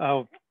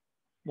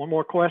one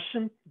more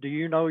question. Do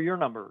you know your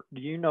number?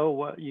 Do you know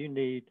what you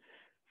need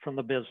from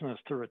the business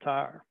to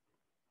retire?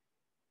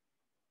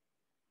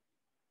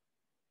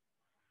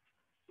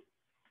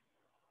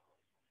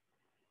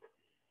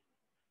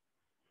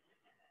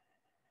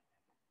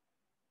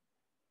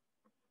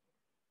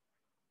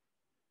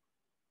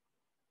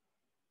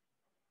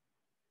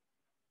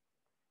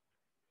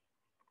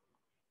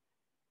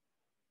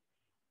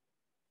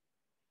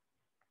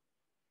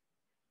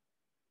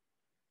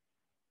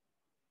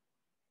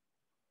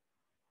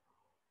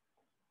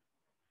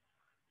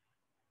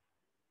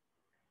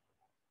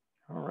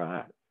 All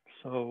right,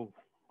 so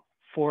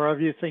 4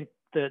 of you think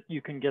that you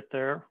can get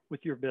there with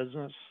your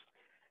business.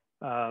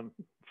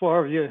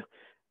 4 of you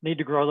need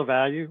to grow the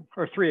value,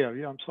 or 3 of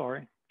you, I'm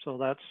sorry. So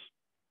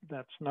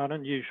that's not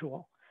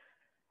unusual.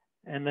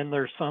 And then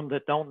there's some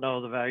that don't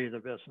know the value of the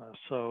business.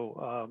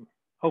 So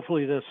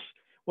hopefully this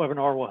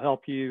webinar will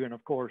help you. And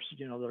of course,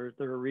 you know,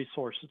 there are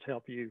resources to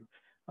help you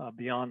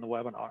beyond the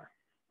webinar.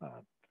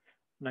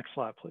 Next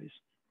slide, please.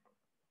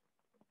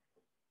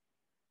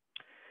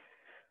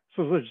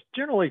 So there's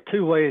generally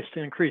 2 ways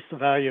to increase the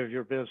value of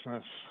your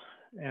business.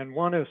 And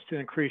one is to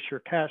increase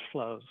your cash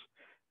flows,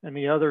 and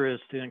the other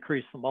is to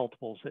increase the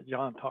multiples that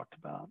John talked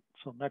about.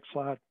 So next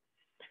slide.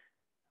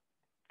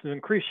 To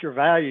increase your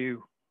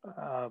value,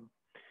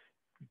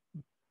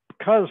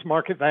 because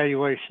market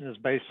valuation is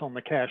based on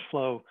the cash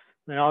flow,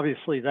 then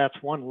obviously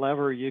that's one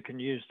lever you can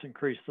use to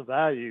increase the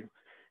value.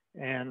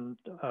 And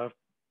some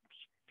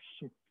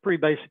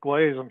pretty basic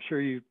ways, I'm sure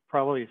you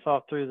probably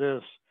thought through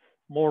this.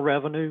 More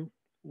revenue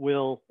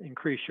will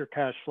increase your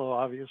cash flow,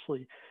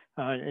 obviously.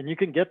 And you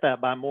can get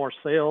that by more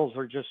sales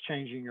or just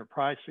changing your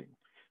pricing,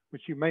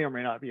 which you may or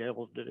may not be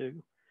able to do.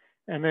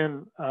 And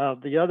then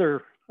the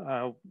other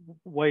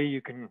way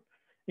you can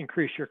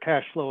increase your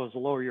cash flow is to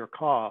lower your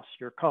cost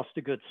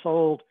of goods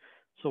sold.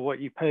 So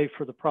what you pay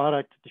for the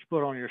product that you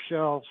put on your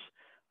shelves,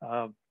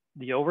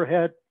 the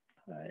overhead,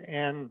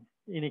 and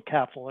any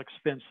capital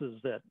expenses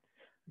that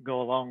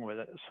go along with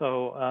it.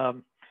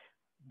 So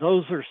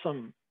those are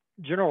some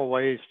general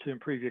ways to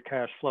improve your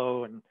cash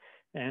flow, and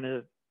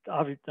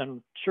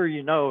I'm sure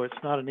you know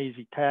it's not an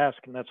easy task,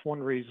 and that's one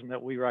reason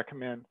that we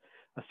recommend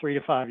a 3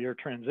 to 5 year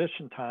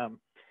transition time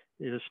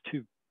is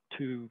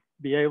to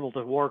be able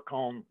to work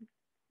on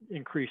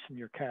increasing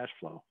your cash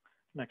flow.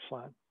 Next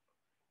slide.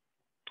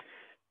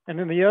 And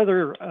then the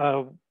other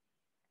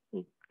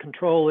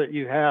control that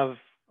you have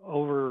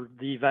over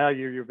the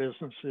value of your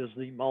business is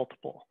the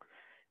multiple.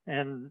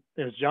 And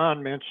as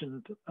John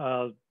mentioned,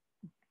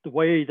 the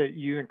way that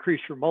you increase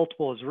your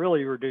multiple is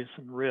really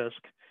reducing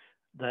risk,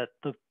 that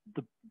the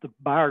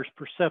buyer's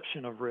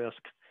perception of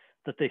risk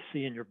that they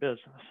see in your business.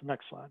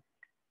 Next slide.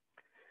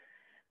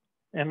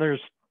 And there's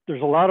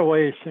a lot of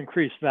ways to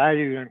increase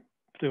value and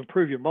to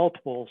improve your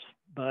multiples,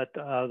 but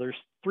there's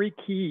 3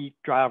 key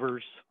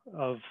drivers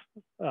of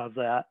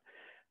that.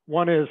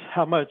 One is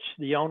how much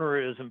the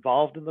owner is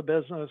involved in the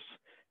business.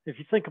 If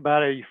you think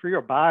about it, if you're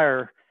a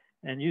buyer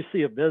and you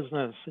see a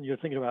business and you're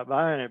thinking about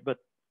buying it, but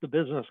the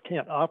business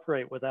can't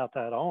operate without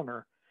that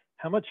owner,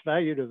 how much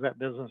value does that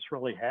business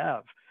really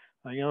have?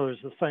 You know,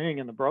 there's a saying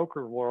in the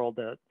broker world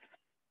that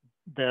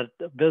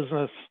a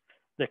business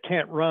that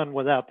can't run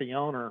without the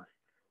owner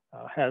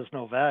has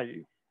no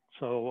value.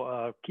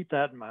 So keep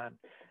that in mind.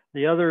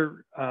 The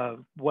other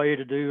way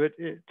to do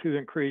it to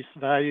increase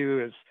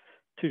value is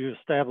to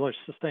establish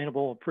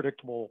sustainable and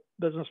predictable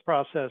business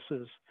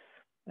processes,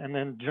 and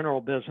then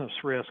general business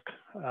risk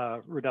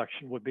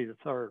reduction would be the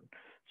third.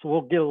 So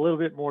we'll get a little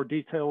bit more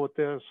detail with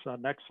this.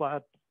 Next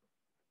slide.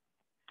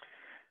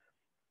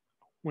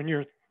 When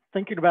you're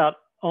thinking about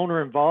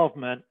owner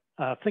involvement,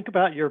 think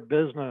about your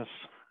business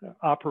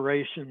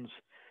operations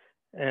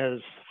as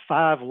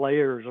 5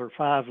 layers or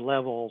 5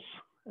 levels.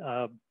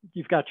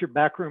 You've got your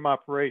backroom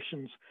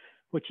operations,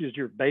 which is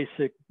your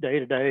basic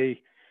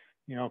day-to-day,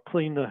 you know,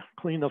 clean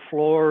the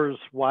floors,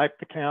 wipe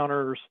the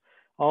counters,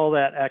 all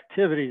that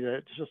activity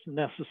that's just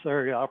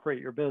necessary to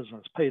operate your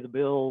business, pay the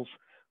bills,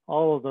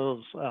 all of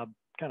those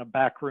kind of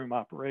backroom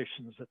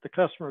operations that the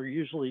customer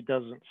usually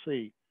doesn't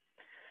see.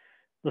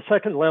 The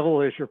second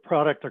level is your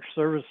product or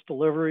service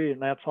delivery,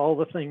 and that's all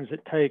the things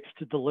it takes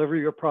to deliver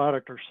your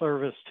product or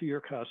service to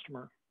your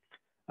customer.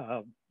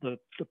 The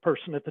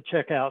person at the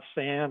checkout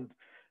stand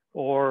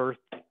or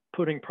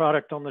putting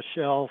product on the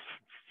shelf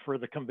for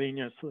the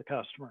convenience of the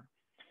customer.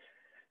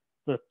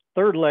 The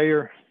third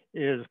layer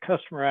is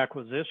customer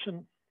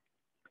acquisition,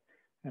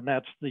 and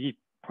that's the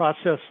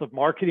process of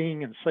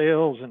marketing and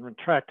sales and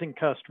attracting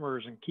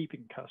customers and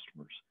keeping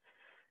customers.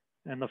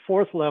 And the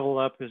fourth level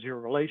up is your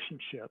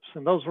relationships,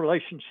 and those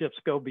relationships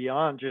go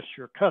beyond just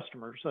your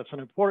customers. That's an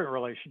important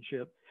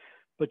relationship,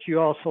 but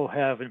you also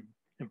have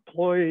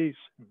employees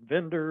and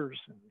vendors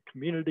and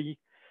community,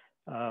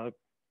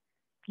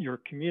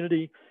 your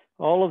community.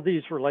 All of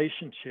these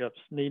relationships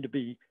need to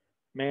be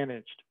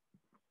managed.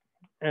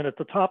 And at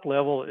the top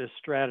level is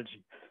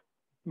strategy,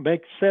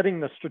 setting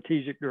the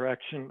strategic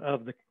direction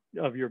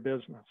of your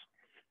business.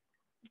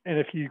 And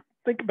if you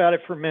think about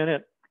it for a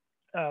minute,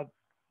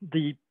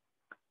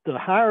 the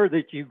higher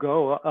that you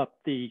go up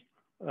the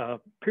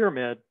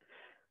pyramid,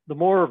 the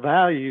more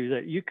value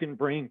that you can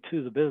bring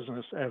to the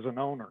business as an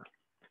owner.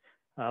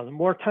 The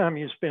more time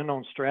you spend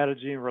on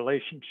strategy and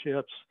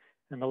relationships,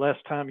 and the less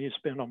time you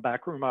spend on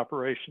backroom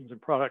operations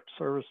and product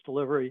service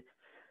delivery,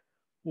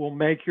 will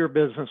make your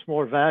business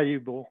more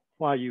valuable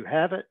while you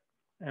have it,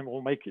 and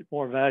will make it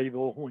more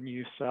valuable when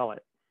you sell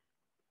it.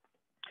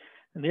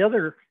 And the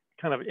other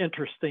kind of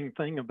interesting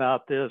thing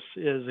about this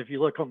is if you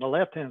look on the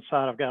left-hand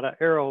side, I've got an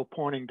arrow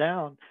pointing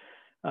down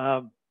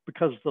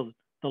because the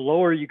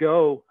lower you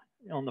go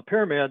on the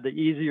pyramid, the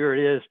easier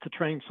it is to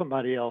train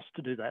somebody else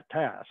to do that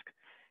task.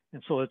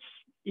 And so it's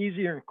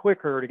easier and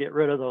quicker to get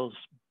rid of those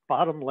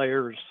bottom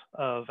layers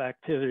of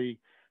activity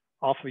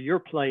off of your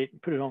plate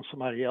and put it on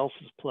somebody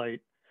else's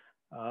plate.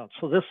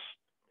 So this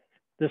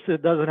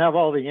it doesn't have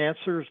all the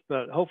answers,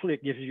 but hopefully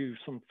it gives you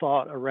some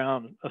thought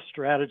around a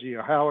strategy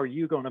or how are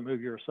you going to move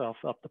yourself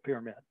up the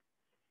pyramid.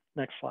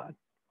 Next slide.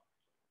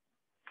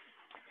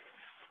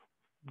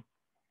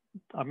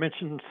 I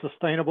mentioned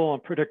sustainable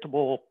and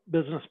predictable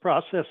business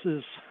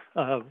processes.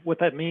 What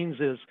that means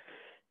is,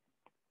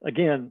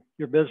 again,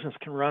 your business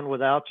can run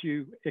without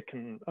you. It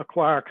can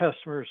acquire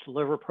customers,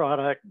 deliver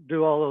product,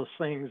 do all those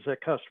things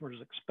that customers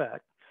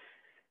expect.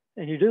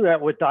 And you do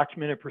that with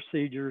documented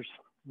procedures,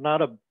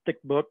 not a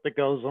thick book that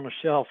goes on a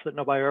shelf that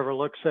nobody ever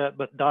looks at,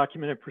 but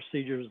documented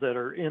procedures that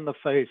are in the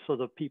face of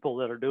the people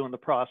that are doing the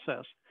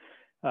process.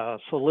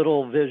 So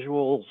little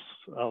visuals,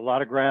 a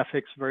lot of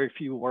graphics, very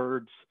few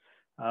words.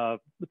 But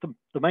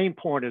the main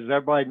point is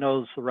everybody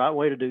knows the right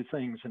way to do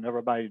things and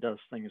everybody does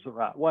things the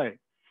right way.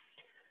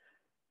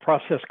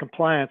 Process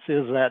compliance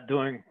is that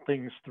doing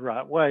things the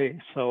right way.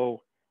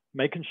 So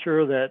making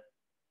sure that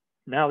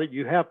now that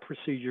you have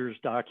procedures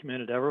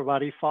documented,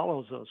 everybody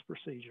follows those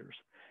procedures.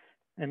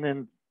 And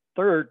then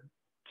third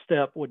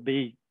step would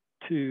be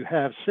to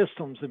have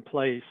systems in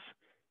place.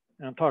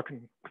 And I'm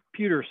talking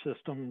computer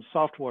systems,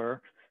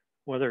 software,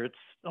 whether it's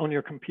on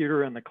your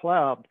computer in the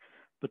cloud,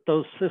 but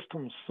those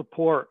systems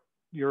support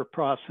your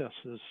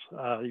processes.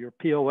 Your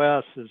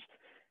POS is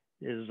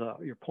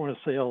your point of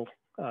sale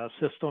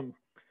system,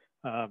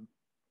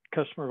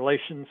 customer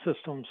relation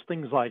systems,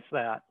 things like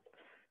that.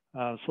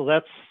 So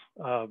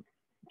that's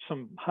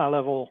some high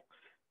level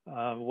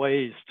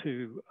ways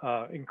to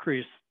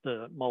increase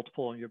the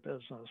multiple in your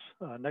business.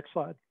 Next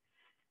slide.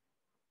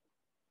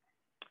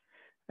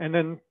 And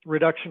then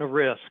reduction of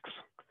risks.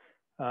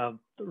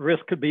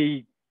 Risk could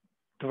be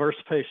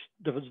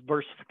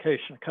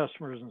diversification of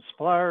customers and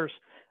suppliers.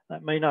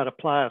 That may not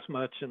apply as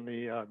much in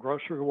the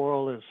grocery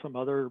world as some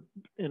other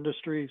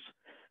industries.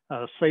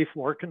 Safe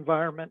work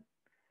environment.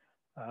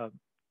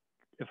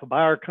 If a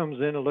buyer comes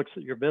in and looks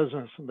at your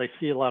business and they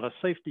see a lot of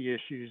safety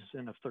issues,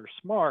 and if they're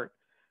smart,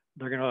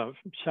 they're going to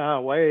shy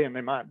away and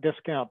they might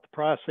discount the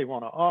price they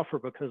want to offer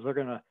because they're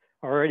going to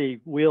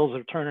already, wheels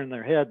are turning in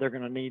their head. They're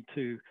going to need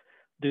to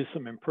do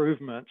some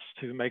improvements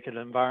to make it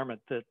an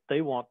environment that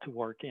they want to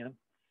work in.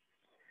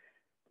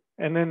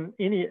 And then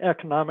any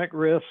economic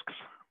risks.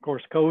 Of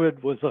course,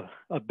 COVID was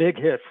a big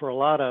hit for a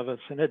lot of us,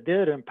 and it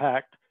did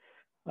impact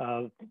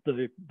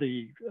the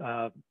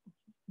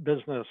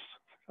business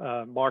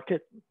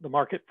market, the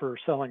market for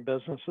selling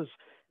businesses.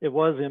 It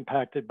was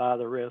impacted by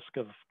the risk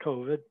of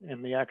COVID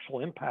and the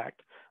actual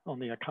impact on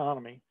the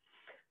economy.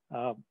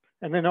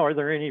 And then are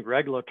there any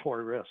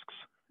regulatory risks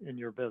in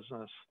your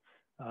business?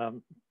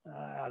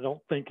 I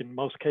don't think in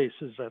most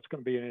cases that's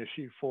going to be an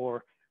issue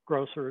for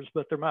grocers,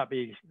 but there might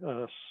be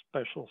a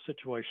special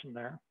situation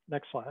there.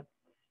 Next slide.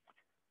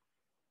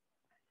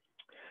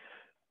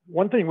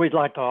 One thing we'd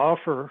like to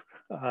offer,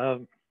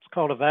 it's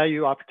called a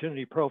value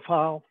opportunity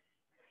profile.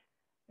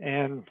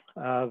 And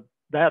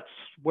that's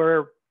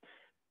where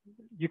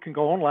you can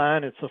go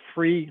online. It's a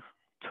free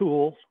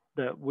tool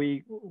that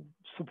we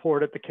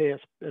support at the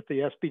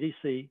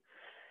SBDC.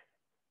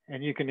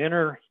 And you can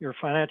enter your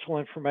financial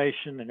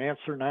information and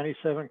answer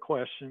 97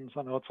 questions.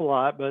 I know it's a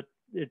lot, but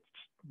it's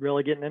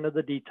really getting into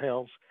the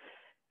details.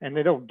 And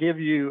it'll give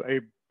you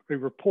a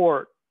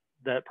report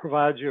that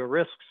provides you a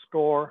risk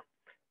score,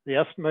 the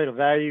estimated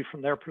value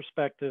from their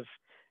perspective,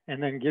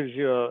 and then gives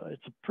you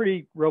it's a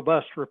pretty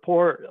robust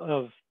report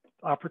of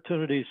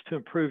opportunities to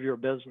improve your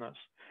business.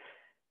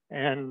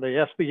 And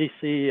the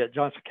SBDC at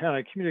Johnson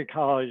County Community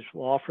College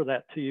will offer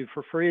that to you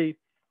for free.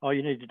 All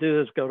you need to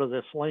do is go to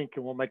this link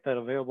and we'll make that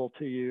available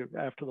to you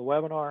after the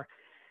webinar.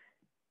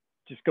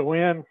 Just go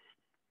in,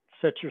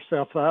 set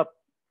yourself up,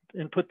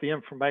 input the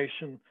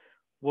information.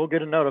 We'll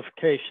get a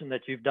notification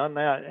that you've done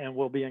that, and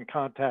we'll be in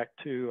contact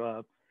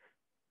to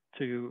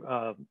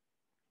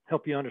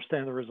help you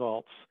understand the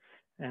results.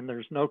 And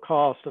there's no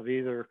cost of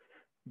either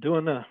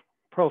doing the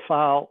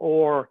profile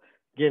or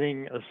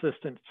getting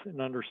assistance in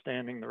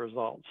understanding the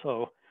results.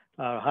 So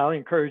I highly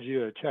encourage you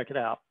to check it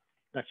out.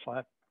 Next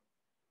slide.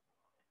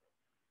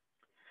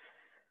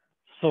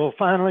 So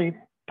finally,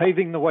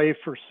 paving the way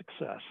for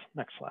success.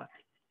 Next slide.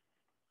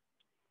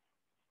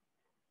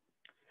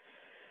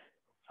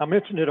 I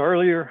mentioned it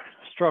earlier,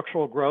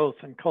 structural growth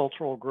and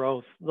cultural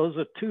growth. Those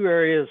are two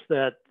areas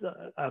that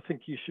I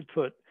think you should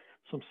put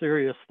some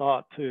serious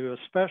thought to,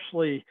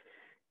 especially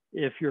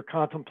if you're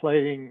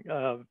contemplating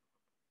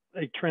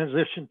a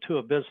transition to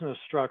a business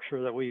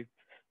structure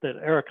that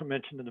Erica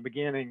mentioned in the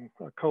beginning,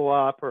 a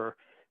co-op or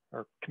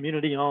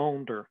community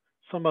owned or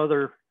some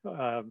other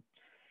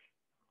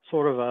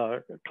sort of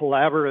a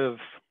collaborative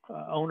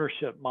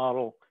ownership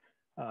model.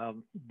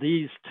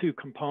 These two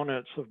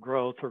components of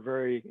growth are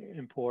very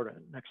important.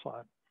 Next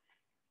slide.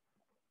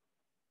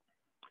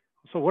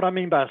 So what I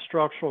mean by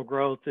structural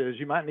growth is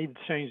you might need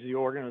to change the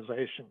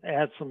organization,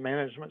 add some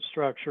management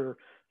structure,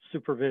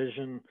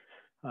 supervision,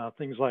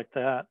 things like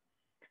that.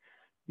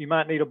 You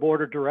might need a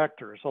board of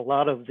directors. A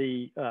lot of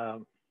the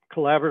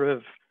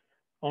collaborative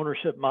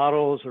ownership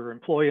models or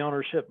employee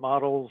ownership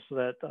models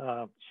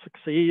that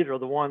succeed are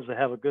the ones that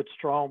have a good,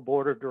 strong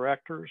board of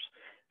directors.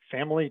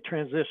 Family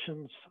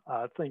transitions,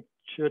 I think,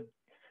 should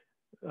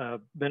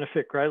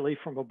benefit greatly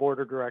from a board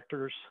of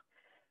directors,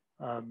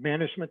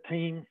 management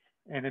team,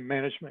 and in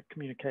management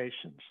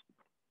communications.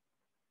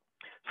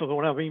 So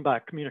what I mean by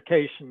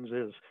communications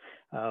is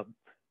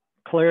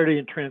clarity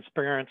and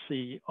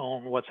transparency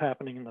on what's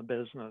happening in the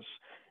business.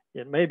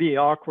 It may be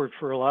awkward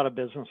for a lot of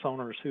business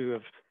owners who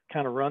have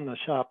kind of run the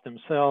shop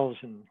themselves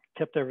and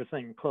kept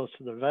everything close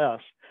to the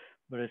vest.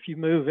 But if you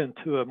move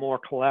into a more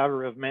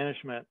collaborative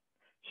management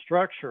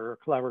structure, or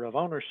collaborative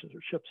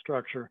ownership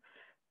structure,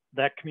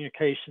 that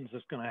communications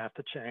is going to have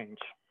to change.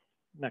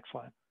 Next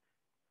slide.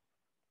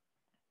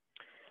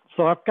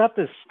 So I've got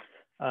this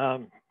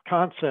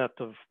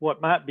concept of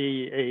what might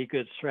be a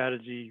good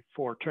strategy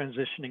for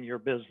transitioning your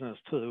business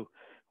to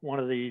one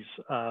of these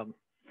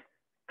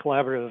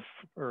collaborative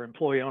or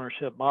employee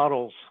ownership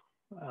models.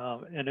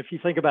 And if you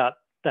think about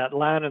that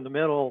line in the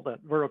middle, that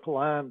vertical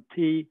line,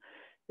 T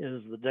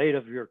is the date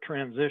of your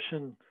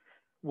transition.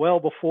 Well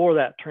before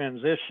that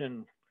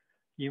transition,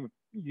 you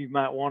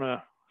might want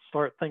to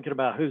start thinking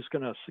about who's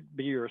going to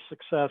be your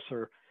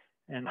successor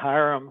and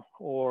hire them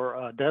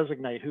or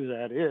designate who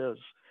that is,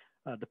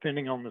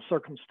 depending on the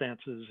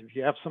circumstances. If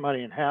you have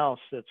somebody in-house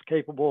that's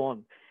capable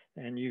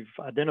and you've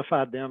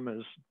identified them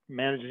as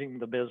managing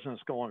the business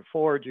going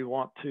forward, you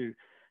want to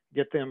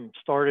get them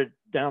started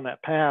down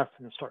that path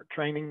and start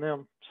training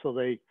them so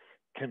they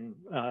can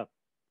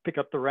pick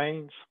up the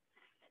reins.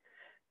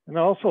 And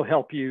also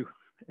help you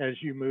as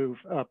you move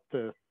up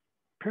the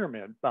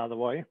pyramid, by the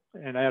way,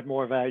 and add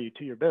more value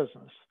to your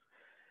business.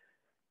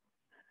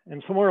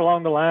 And somewhere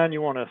along the line,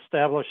 you want to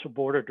establish a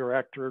board of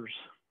directors.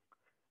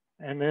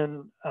 And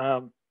then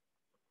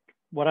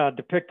what I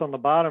depict on the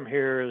bottom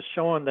here is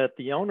showing that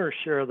the owner's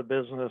share of the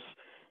business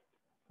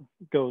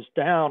goes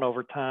down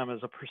over time as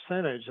a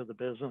percentage of the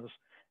business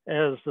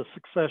as the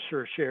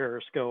successor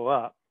shares go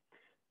up.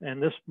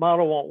 And this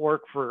model won't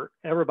work for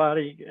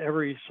everybody,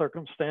 every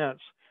circumstance,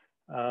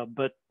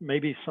 but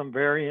maybe some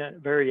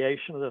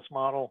variation of this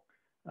model,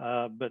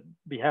 but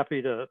be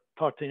happy to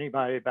talk to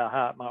anybody about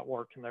how it might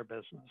work in their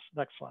business.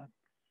 Next slide.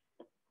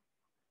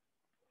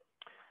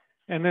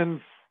 And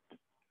then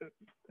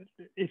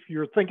if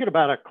you're thinking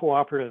about a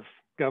cooperative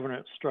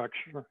governance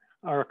structure,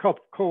 or a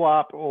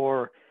co-op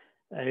or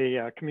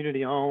a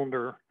community owned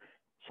or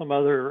some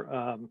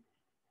other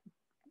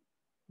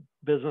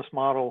business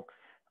model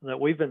that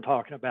we've been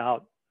talking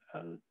about,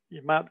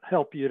 it might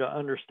help you to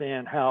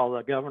understand how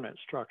the governance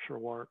structure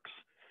works.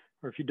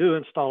 Or if you do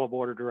install a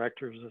board of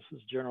directors, this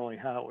is generally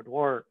how it would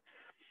work.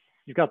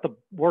 You've got the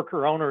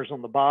worker owners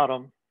on the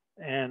bottom,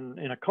 and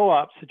in a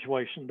co-op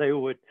situation, they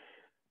would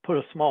put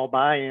a small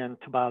buy-in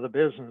to buy the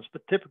business,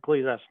 but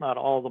typically that's not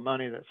all the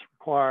money that's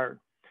required.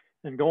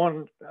 And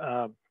going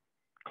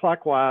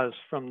clockwise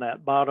from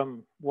that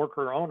bottom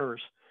worker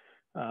owners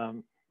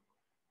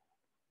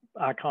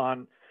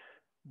icon,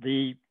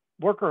 the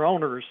worker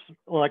owners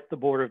elect the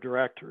board of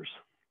directors,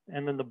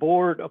 and then the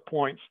board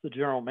appoints the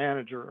general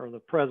manager or the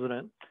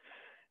president,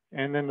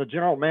 and then the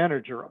general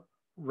manager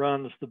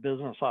runs the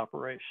business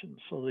operations.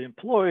 So the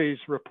employees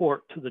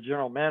report to the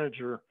general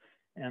manager,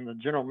 and the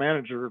general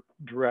manager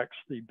directs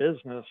the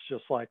business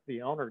just like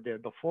the owner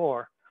did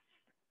before.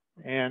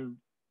 And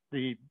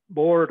the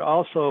board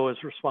also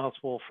is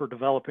responsible for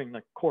developing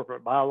the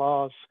corporate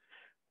bylaws,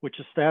 which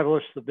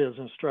establish the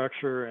business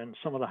structure and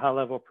some of the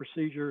high-level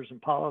procedures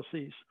and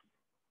policies.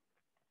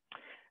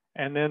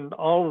 And then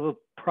all of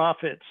the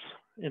profits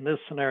in this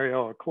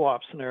scenario, a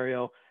co-op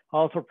scenario,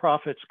 all of the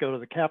profits go to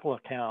the capital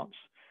accounts.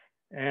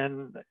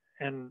 And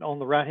on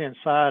the right-hand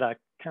side, I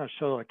kind of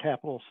show a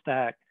capital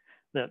stack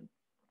that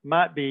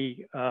might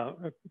be,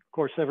 of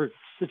course, every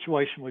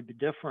situation would be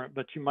different,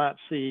 but you might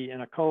see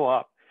in a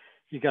co-op,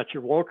 you got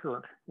your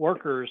worker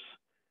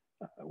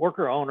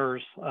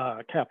owners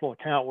capital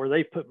account where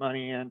they put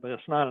money in, but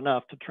it's not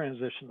enough to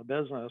transition the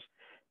business.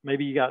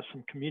 Maybe you got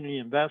some community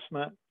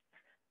investment,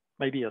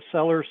 maybe a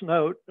seller's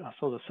note,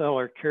 so the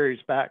seller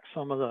carries back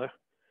some of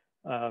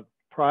the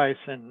price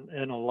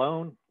and a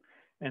loan,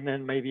 and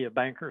then maybe a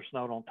banker's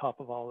note on top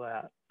of all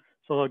that.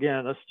 So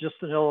again, that's just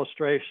an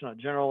illustration, a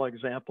general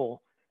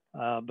example,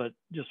 but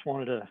just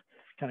wanted to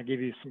kind of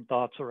give you some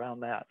thoughts around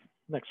that.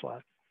 Next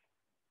slide.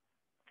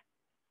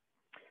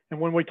 And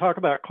when we talk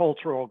about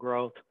cultural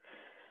growth,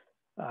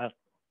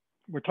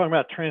 we're talking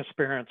about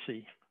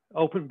transparency,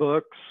 open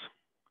books.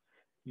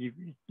 You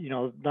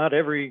know, not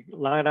every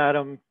line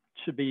item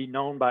should be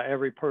known by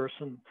every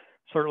person.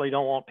 Certainly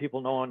don't want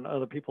people knowing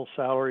other people's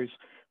salaries,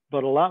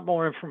 but a lot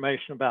more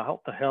information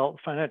about the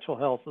financial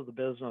health of the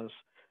business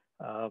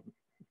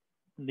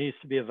needs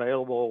to be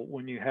available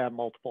when you have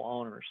multiple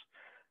owners.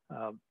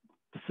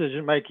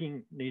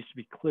 Decision-making needs to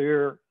be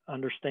clear,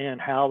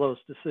 understand how those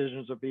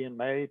decisions are being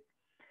made.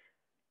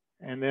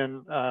 And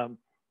then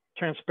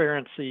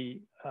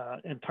transparency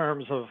in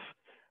terms of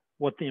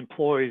what the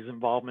employee's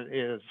involvement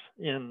is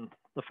in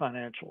the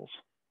financials.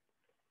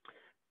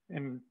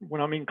 And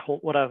what I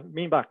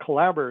mean by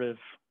collaborative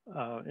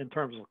in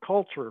terms of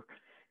culture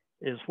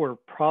is where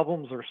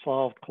problems are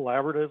solved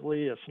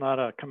collaboratively. It's not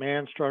a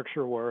command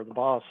structure where the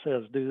boss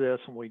says do this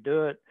and we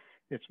do it.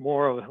 It's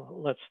more of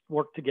let's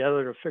work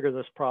together to figure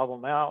this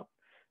problem out.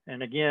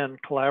 And again,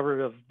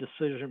 collaborative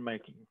decision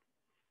making.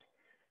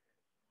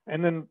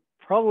 And then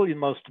probably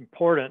most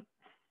important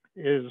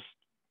is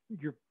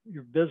your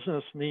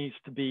business needs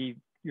to be,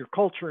 your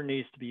culture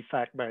needs to be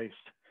fact-based.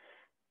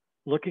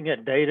 Looking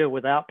at data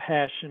without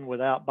passion,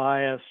 without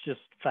bias,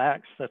 just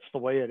facts, that's the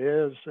way it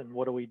is. And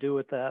what do we do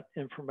with that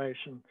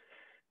information?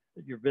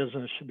 Your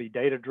business should be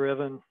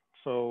data-driven.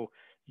 So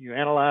you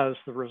analyze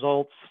the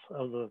results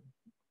of the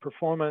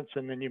performance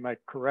and then you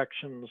make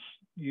corrections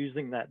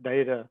using that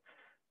data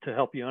to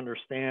help you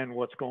understand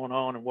what's going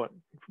on and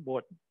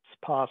what's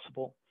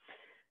possible.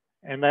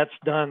 And that's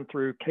done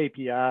through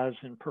KPIs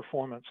and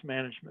performance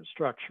management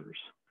structures.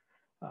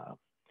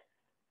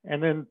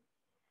 And then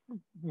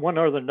one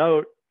other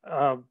note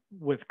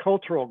with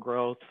cultural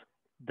growth,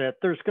 that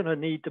there's going to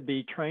need to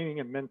be training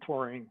and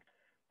mentoring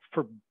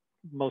for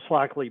most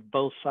likely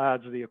both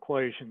sides of the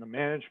equation, the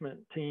management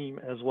team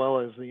as well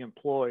as the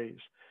employees,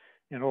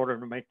 in order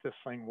to make this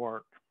thing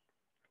work.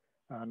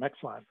 Next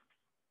slide.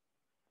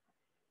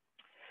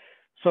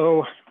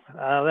 So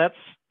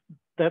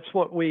that's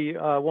what we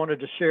wanted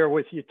to share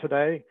with you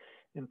today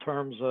in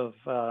terms of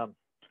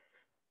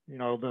you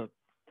know,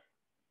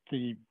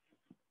 the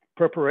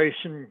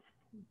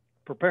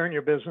preparing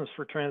your business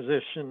for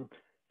transition,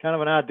 kind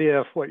of an idea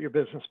of what your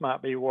business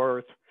might be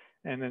worth,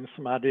 and then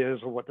some ideas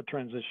of what the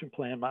transition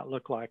plan might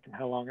look like and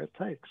how long it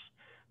takes.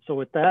 So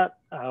with that,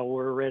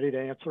 we're ready to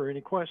answer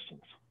any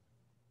questions.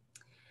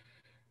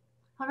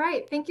 All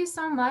right, thank you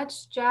so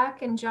much,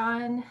 Jack and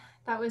John.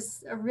 That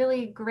was a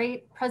really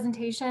great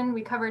presentation.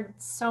 We covered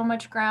so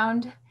much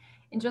ground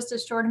in just a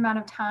short amount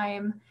of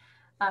time.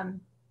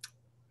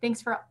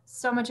 Thanks for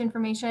so much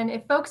information.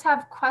 If folks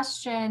have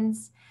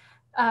questions,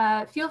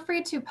 feel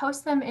free to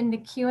post them in the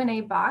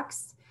Q&A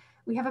box.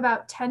 We have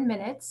about 10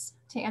 minutes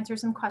to answer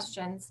some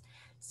questions.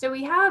 So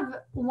we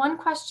have one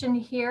question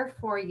here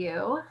for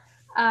you.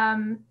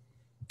 The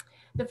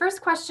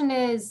first question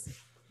is,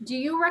 do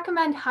you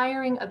recommend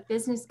hiring a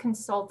business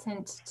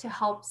consultant to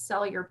help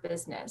sell your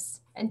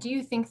business? And do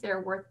you think they're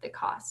worth the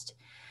cost?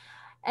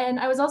 And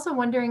I was also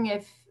wondering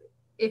if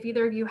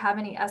either of you have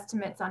any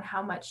estimates on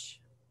how much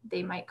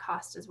they might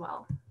cost as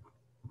well.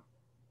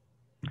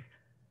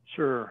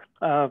 Sure.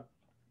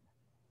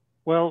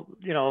 Well,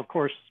 of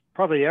course,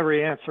 probably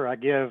every answer I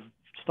give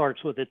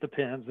starts with it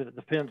depends, and it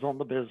depends on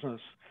the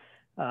business.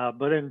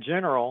 But in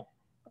general,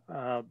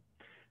 a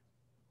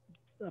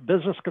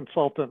business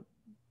consultant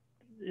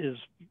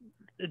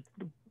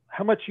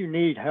how much you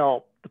need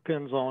help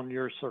depends on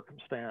your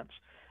circumstance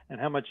and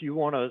how much you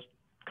want to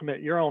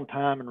commit your own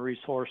time and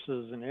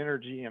resources and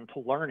energy into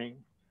learning.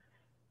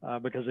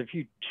 Because if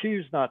you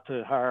choose not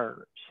to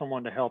hire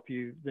someone to help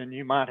you, then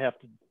you might have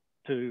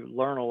to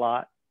learn a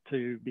lot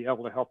to be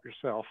able to help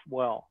yourself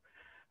well.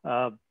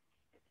 Business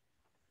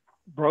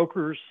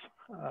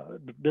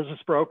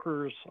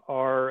brokers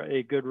are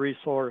a good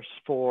resource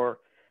for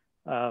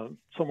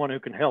someone who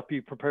can help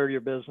you prepare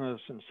your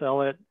business and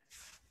sell it.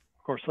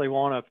 Of course, they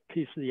want a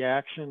piece of the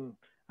action.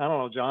 I don't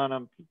know, John,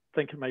 I'm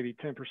thinking maybe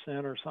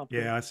 10% or something.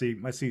 Yeah, I see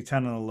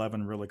 10 and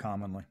 11 really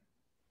commonly.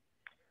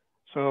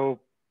 So,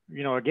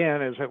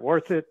 again, is it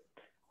worth it?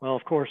 Well,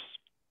 of course,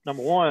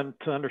 number one,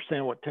 to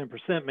understand what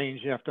 10%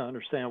 means, you have to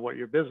understand what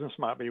your business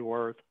might be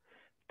worth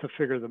to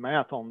figure the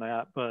math on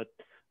that. But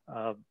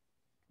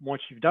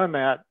once you've done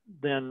that,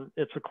 then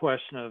it's a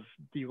question of,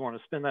 do you want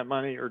to spend that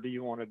money or do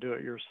you want to do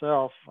it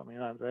yourself? I mean,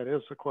 that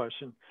is the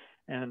question.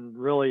 And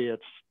really,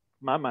 it's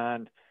my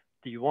mind,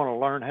 do you want to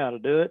learn how to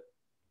do it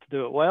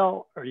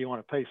well, or do you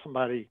want to pay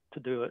somebody to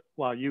do it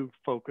while you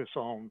focus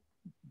on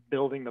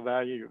building the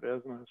value of your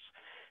business?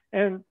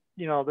 And,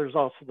 there's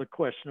also the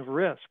question of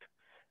risk.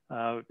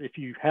 If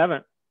you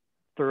haven't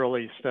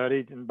thoroughly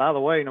studied, and by the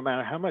way, no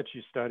matter how much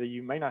you study,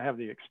 you may not have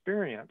the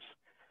experience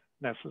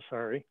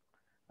necessary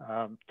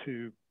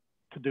to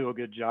do a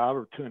good job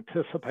or to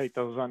anticipate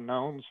those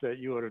unknowns that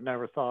you would have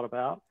never thought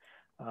about.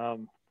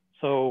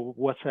 So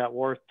what's that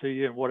worth to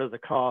you, and what are the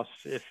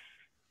costs if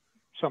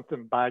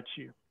something bites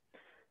you?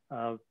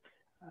 I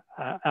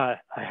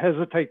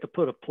hesitate to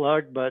put a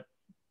plug, but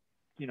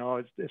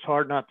it's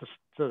hard not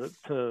to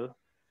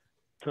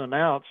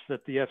announce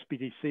that the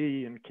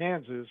SBDC in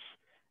Kansas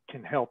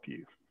can help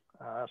you.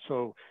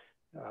 So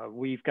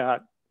we've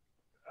got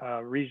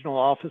regional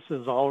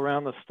offices all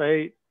around the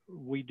state.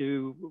 We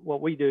do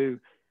what we do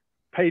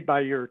paid by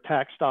your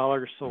tax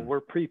dollars, so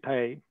we're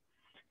prepaid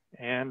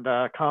and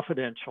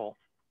confidential.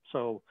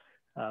 So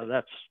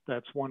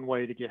that's one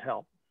way to get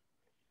help.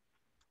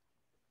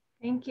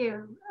 Thank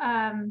you.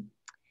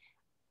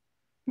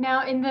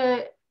 Now,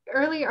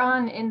 earlier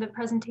on in the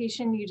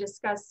presentation, you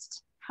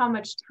discussed how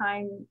much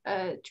time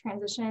a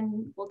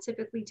transition will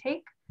typically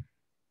take.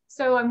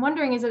 So I'm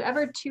wondering, is it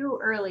ever too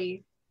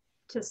early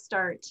to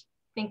start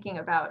thinking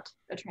about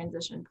a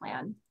transition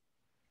plan?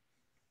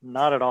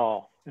 Not at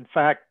all. In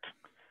fact,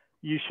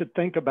 you should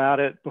think about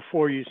it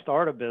before you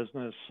start a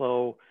business,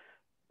 so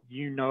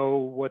you know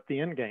what the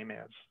end game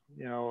is.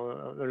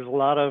 There's a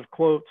lot of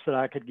quotes that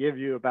I could give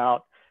you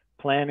about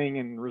planning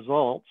and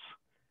results.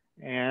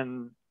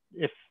 And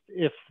if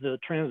the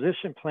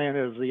transition plan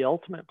is the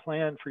ultimate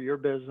plan for your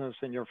business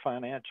and your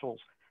financials,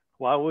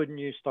 why wouldn't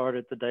you start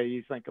it the day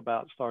you think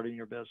about starting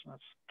your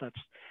business?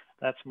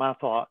 That's my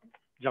thought.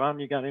 John,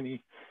 you got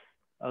any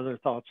other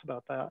thoughts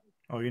about that?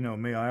 Oh, you know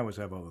me, I always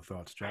have other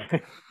thoughts, Jack.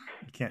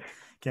 You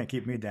can't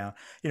keep me down.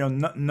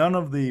 None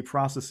of the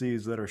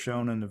processes that are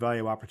shown in the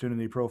value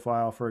opportunity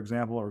profile, for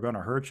example, are going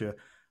to hurt you.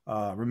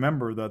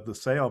 Remember that the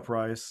sale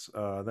price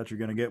that you're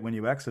going to get when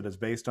you exit is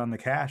based on the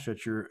cash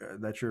that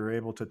you're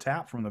able to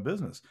tap from the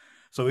business.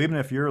 So even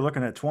if you're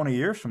looking at 20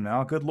 years from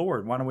now, good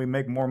Lord, why don't we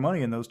make more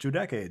money in those 2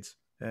 decades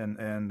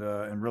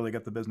and really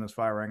get the business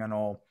firing on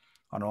all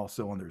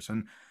cylinders?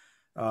 And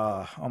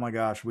oh my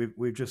gosh,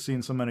 we've just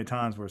seen so many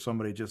times where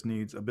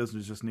a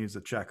business just needs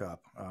a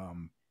checkup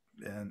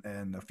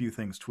and a few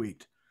things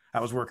tweaked. I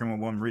was working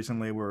with one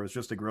recently where it was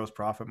just a gross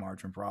profit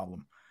margin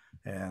problem,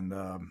 and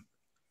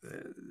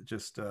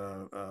just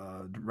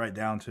right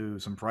down to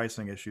some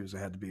pricing issues that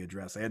had to be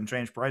addressed. They hadn't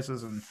changed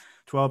prices in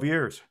 12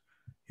 years,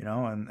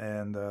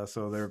 and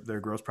so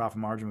their gross profit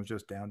margin was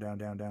just down,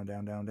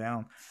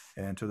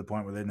 and to the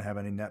point where they didn't have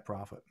any net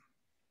profit.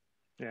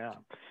 Yeah,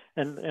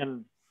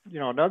 and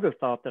another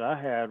thought that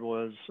I had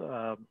was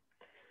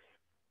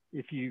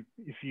if you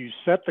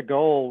set the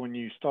goal when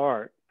you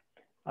start,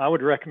 I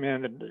would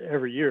recommend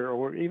every year,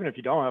 or even if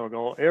you don't have a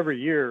goal, every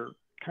year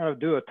kind of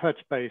do a touch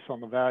base on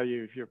the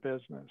value of your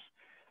business.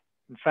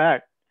 In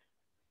fact,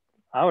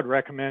 I would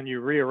recommend you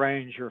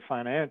rearrange your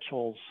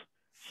financials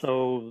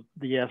So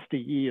the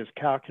SDE is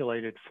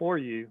calculated for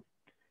you,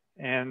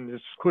 and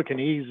it's quick and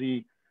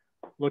easy.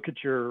 Look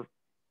at your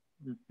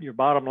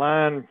bottom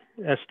line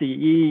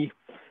SDE,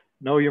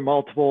 know your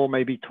multiple,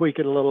 maybe tweak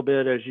it a little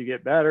bit as you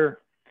get better.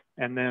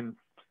 And then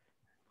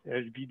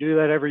if you do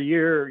that every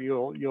year,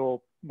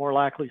 you'll more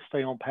likely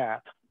stay on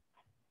path.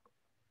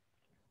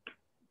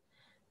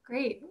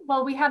 Great.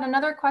 Well, we had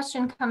another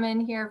question come in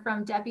here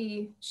from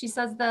Debbie. She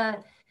says the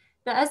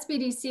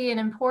SBDC in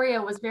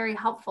Emporia was very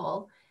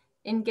helpful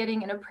in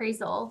getting an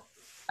appraisal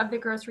of the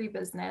grocery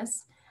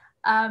business.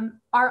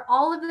 Are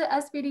all of the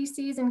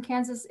SBDCs in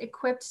Kansas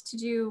equipped to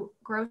do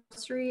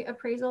grocery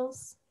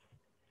appraisals?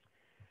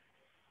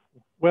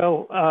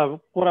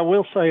 Well, what I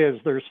will say is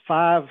there's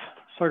 5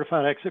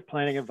 certified exit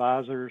planning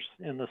advisors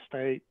in the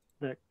state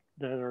that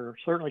are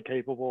certainly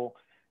capable.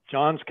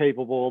 John's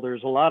capable.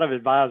 There's a lot of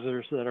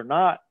advisors that are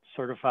not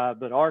certified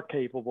but are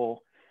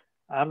capable.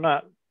 I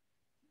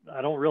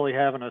don't really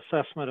have an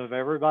assessment of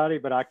everybody,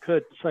 but I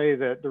could say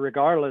that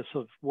regardless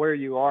of where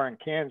you are in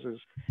Kansas,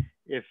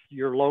 if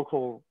your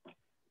local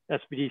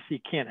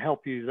SBDC can't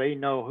help you, they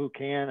know who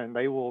can, and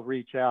they will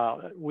reach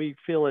out. We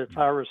feel it's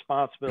our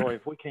responsibility.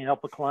 If we can't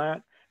help a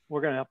client,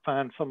 we're going to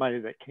find somebody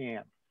that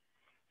can.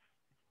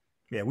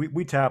 Yeah,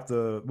 we tap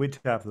the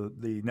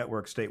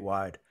network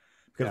statewide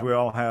because we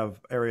all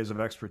have areas of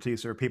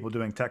expertise. There are people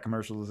doing tech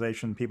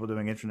commercialization, people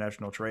doing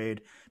international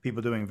trade,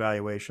 people doing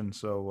valuation.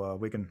 So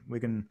we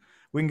can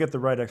get the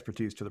right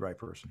expertise to the right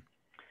person.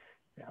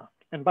 Yeah.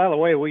 And by the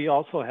way, we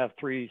also have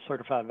 3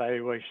 certified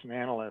valuation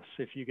analysts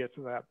if you get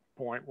to that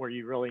point where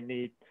you really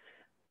need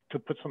to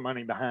put some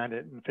money behind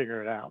it and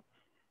figure it out.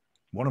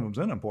 One of them's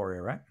in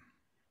Emporia, right?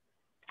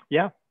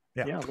 Yeah.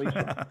 Yeah. At least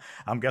so.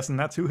 I'm guessing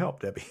that's who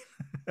helped Debbie.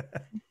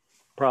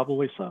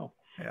 Probably so.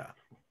 Yeah.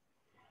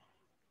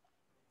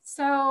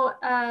 So,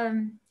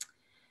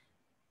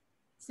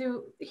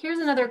 so here's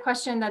another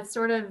question that's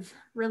sort of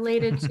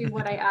related to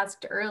what I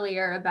asked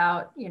earlier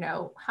about,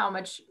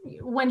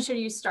 when should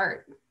you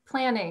start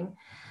planning?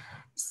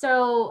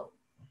 So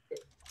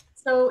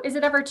is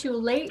it ever too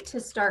late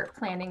to start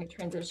planning a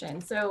transition?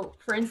 So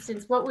for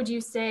instance, what would you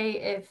say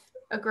if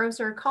a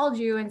grocer called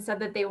you and said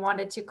that they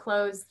wanted to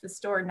close the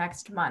store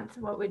next month?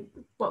 What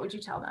would you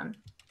tell them?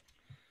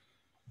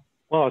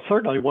 Well, I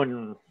certainly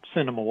wouldn't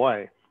send them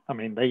away. I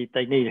mean,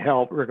 they need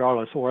help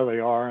regardless of where they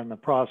are in the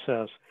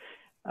process.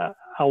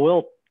 I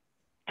will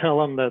tell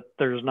them that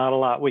there's not a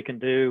lot we can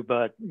do,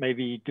 but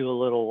maybe do a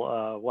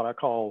little what I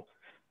call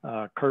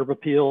curb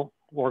appeal,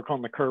 work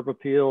on the curb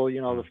appeal,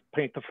 to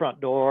paint the front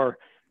door,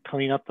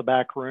 clean up the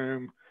back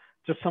room,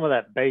 just some of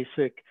that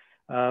basic.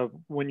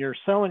 When you're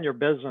selling your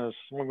business,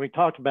 when we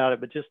talked about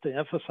it, but just to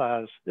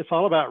emphasize, it's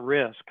all about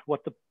risk,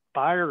 what the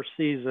buyer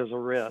sees as a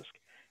risk.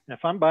 And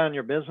if I'm buying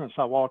your business,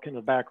 I walk in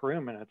the back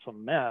room and it's a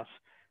mess.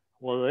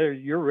 Well,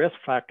 your risk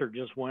factor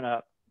just went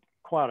up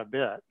quite a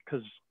bit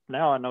because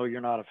now I know you're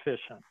not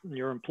efficient.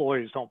 Your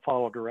employees don't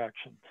follow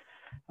direction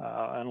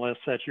unless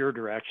that's your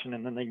direction,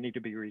 and then they need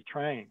to be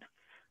retrained.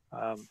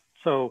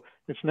 So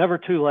it's never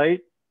too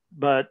late,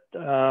 but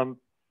don't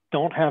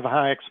have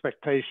high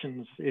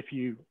expectations if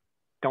you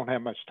don't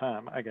have much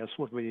time, I guess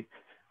would be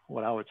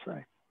what I would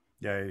say.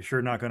 Yeah, you're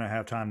sure not going to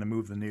have time to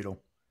move the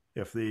needle.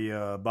 If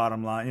the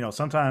bottom line,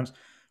 sometimes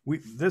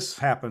this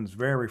happens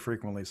very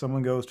frequently.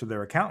 Someone goes to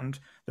their accountant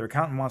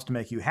wants to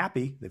make you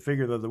happy. They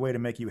figure that the way to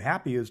make you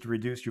happy is to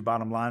reduce your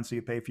bottom line so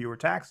you pay fewer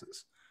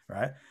taxes,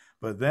 right?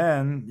 But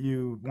then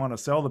you want to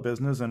sell the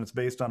business and it's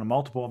based on a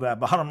multiple of that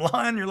bottom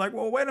line. You're like,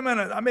 well, wait a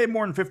minute, I made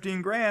more than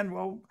 15 grand.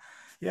 Well,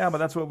 yeah, but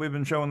that's what we've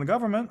been showing the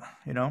government,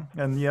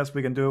 and yes,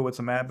 we can do it with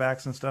some ad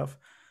backs and stuff,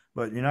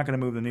 but you're not going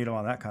to move the needle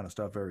on that kind of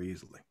stuff very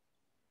easily.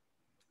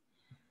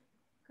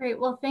 Great.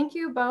 Well, thank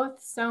you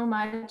both so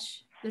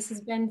much. This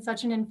has been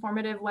such an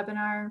informative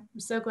webinar. I'm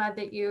so glad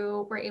that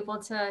you were able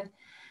to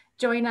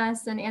join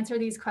us and answer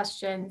these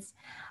questions.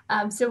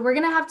 So we're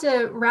going to have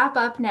to wrap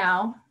up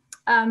now.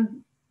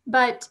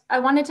 But I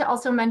wanted to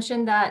also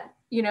mention that,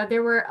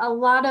 there were a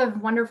lot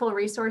of wonderful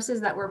resources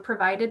that were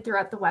provided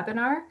throughout the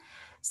webinar.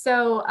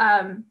 So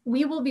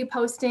we will be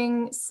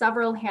posting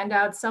several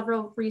handouts,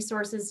 several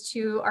resources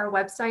to our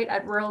website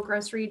at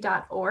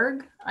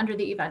ruralgrocery.org under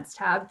the events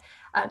tab.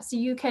 So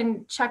you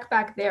can check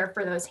back there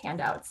for those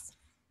handouts.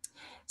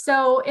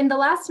 So in the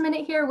last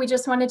minute here, we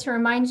just wanted to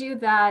remind you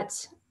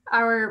that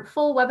our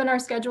full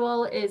webinar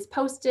schedule is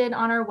posted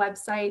on our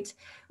website.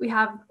 We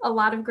have a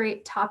lot of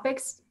great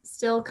topics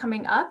still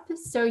coming up,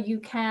 so you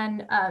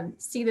can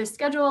see the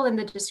schedule and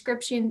the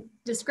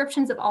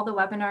descriptions of all the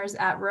webinars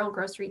at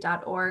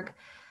ruralgrocery.org.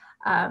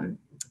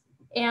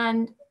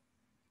 And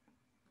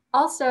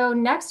also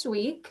next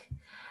week,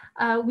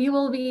 we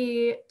will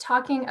be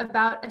talking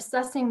about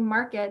assessing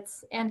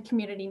markets and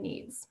community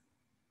needs.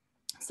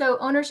 So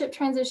ownership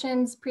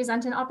transitions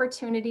present an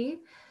opportunity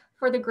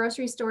for the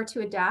grocery store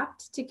to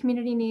adapt to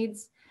community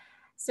needs.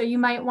 So you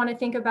might want to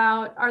think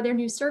about, are there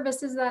new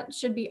services that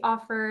should be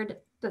offered?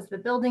 Does the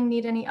building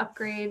need any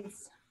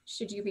upgrades?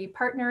 Should you be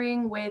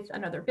partnering with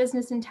another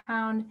business in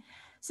town?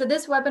 So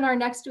this webinar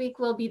next week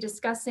will be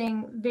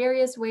discussing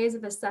various ways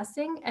of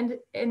assessing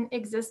an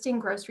existing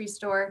grocery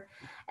store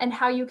and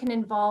how you can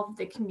involve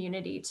the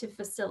community to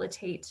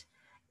facilitate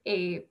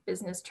a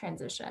business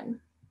transition.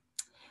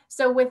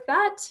 So with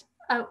that,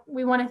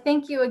 we want to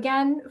thank you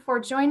again for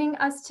joining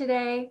us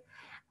today.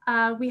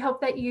 We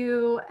hope that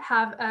you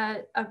have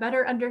a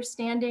better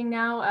understanding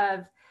now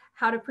of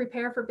how to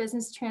prepare for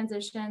business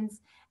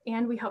transitions,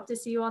 and we hope to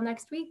see you all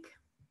next week.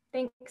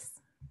 Thanks.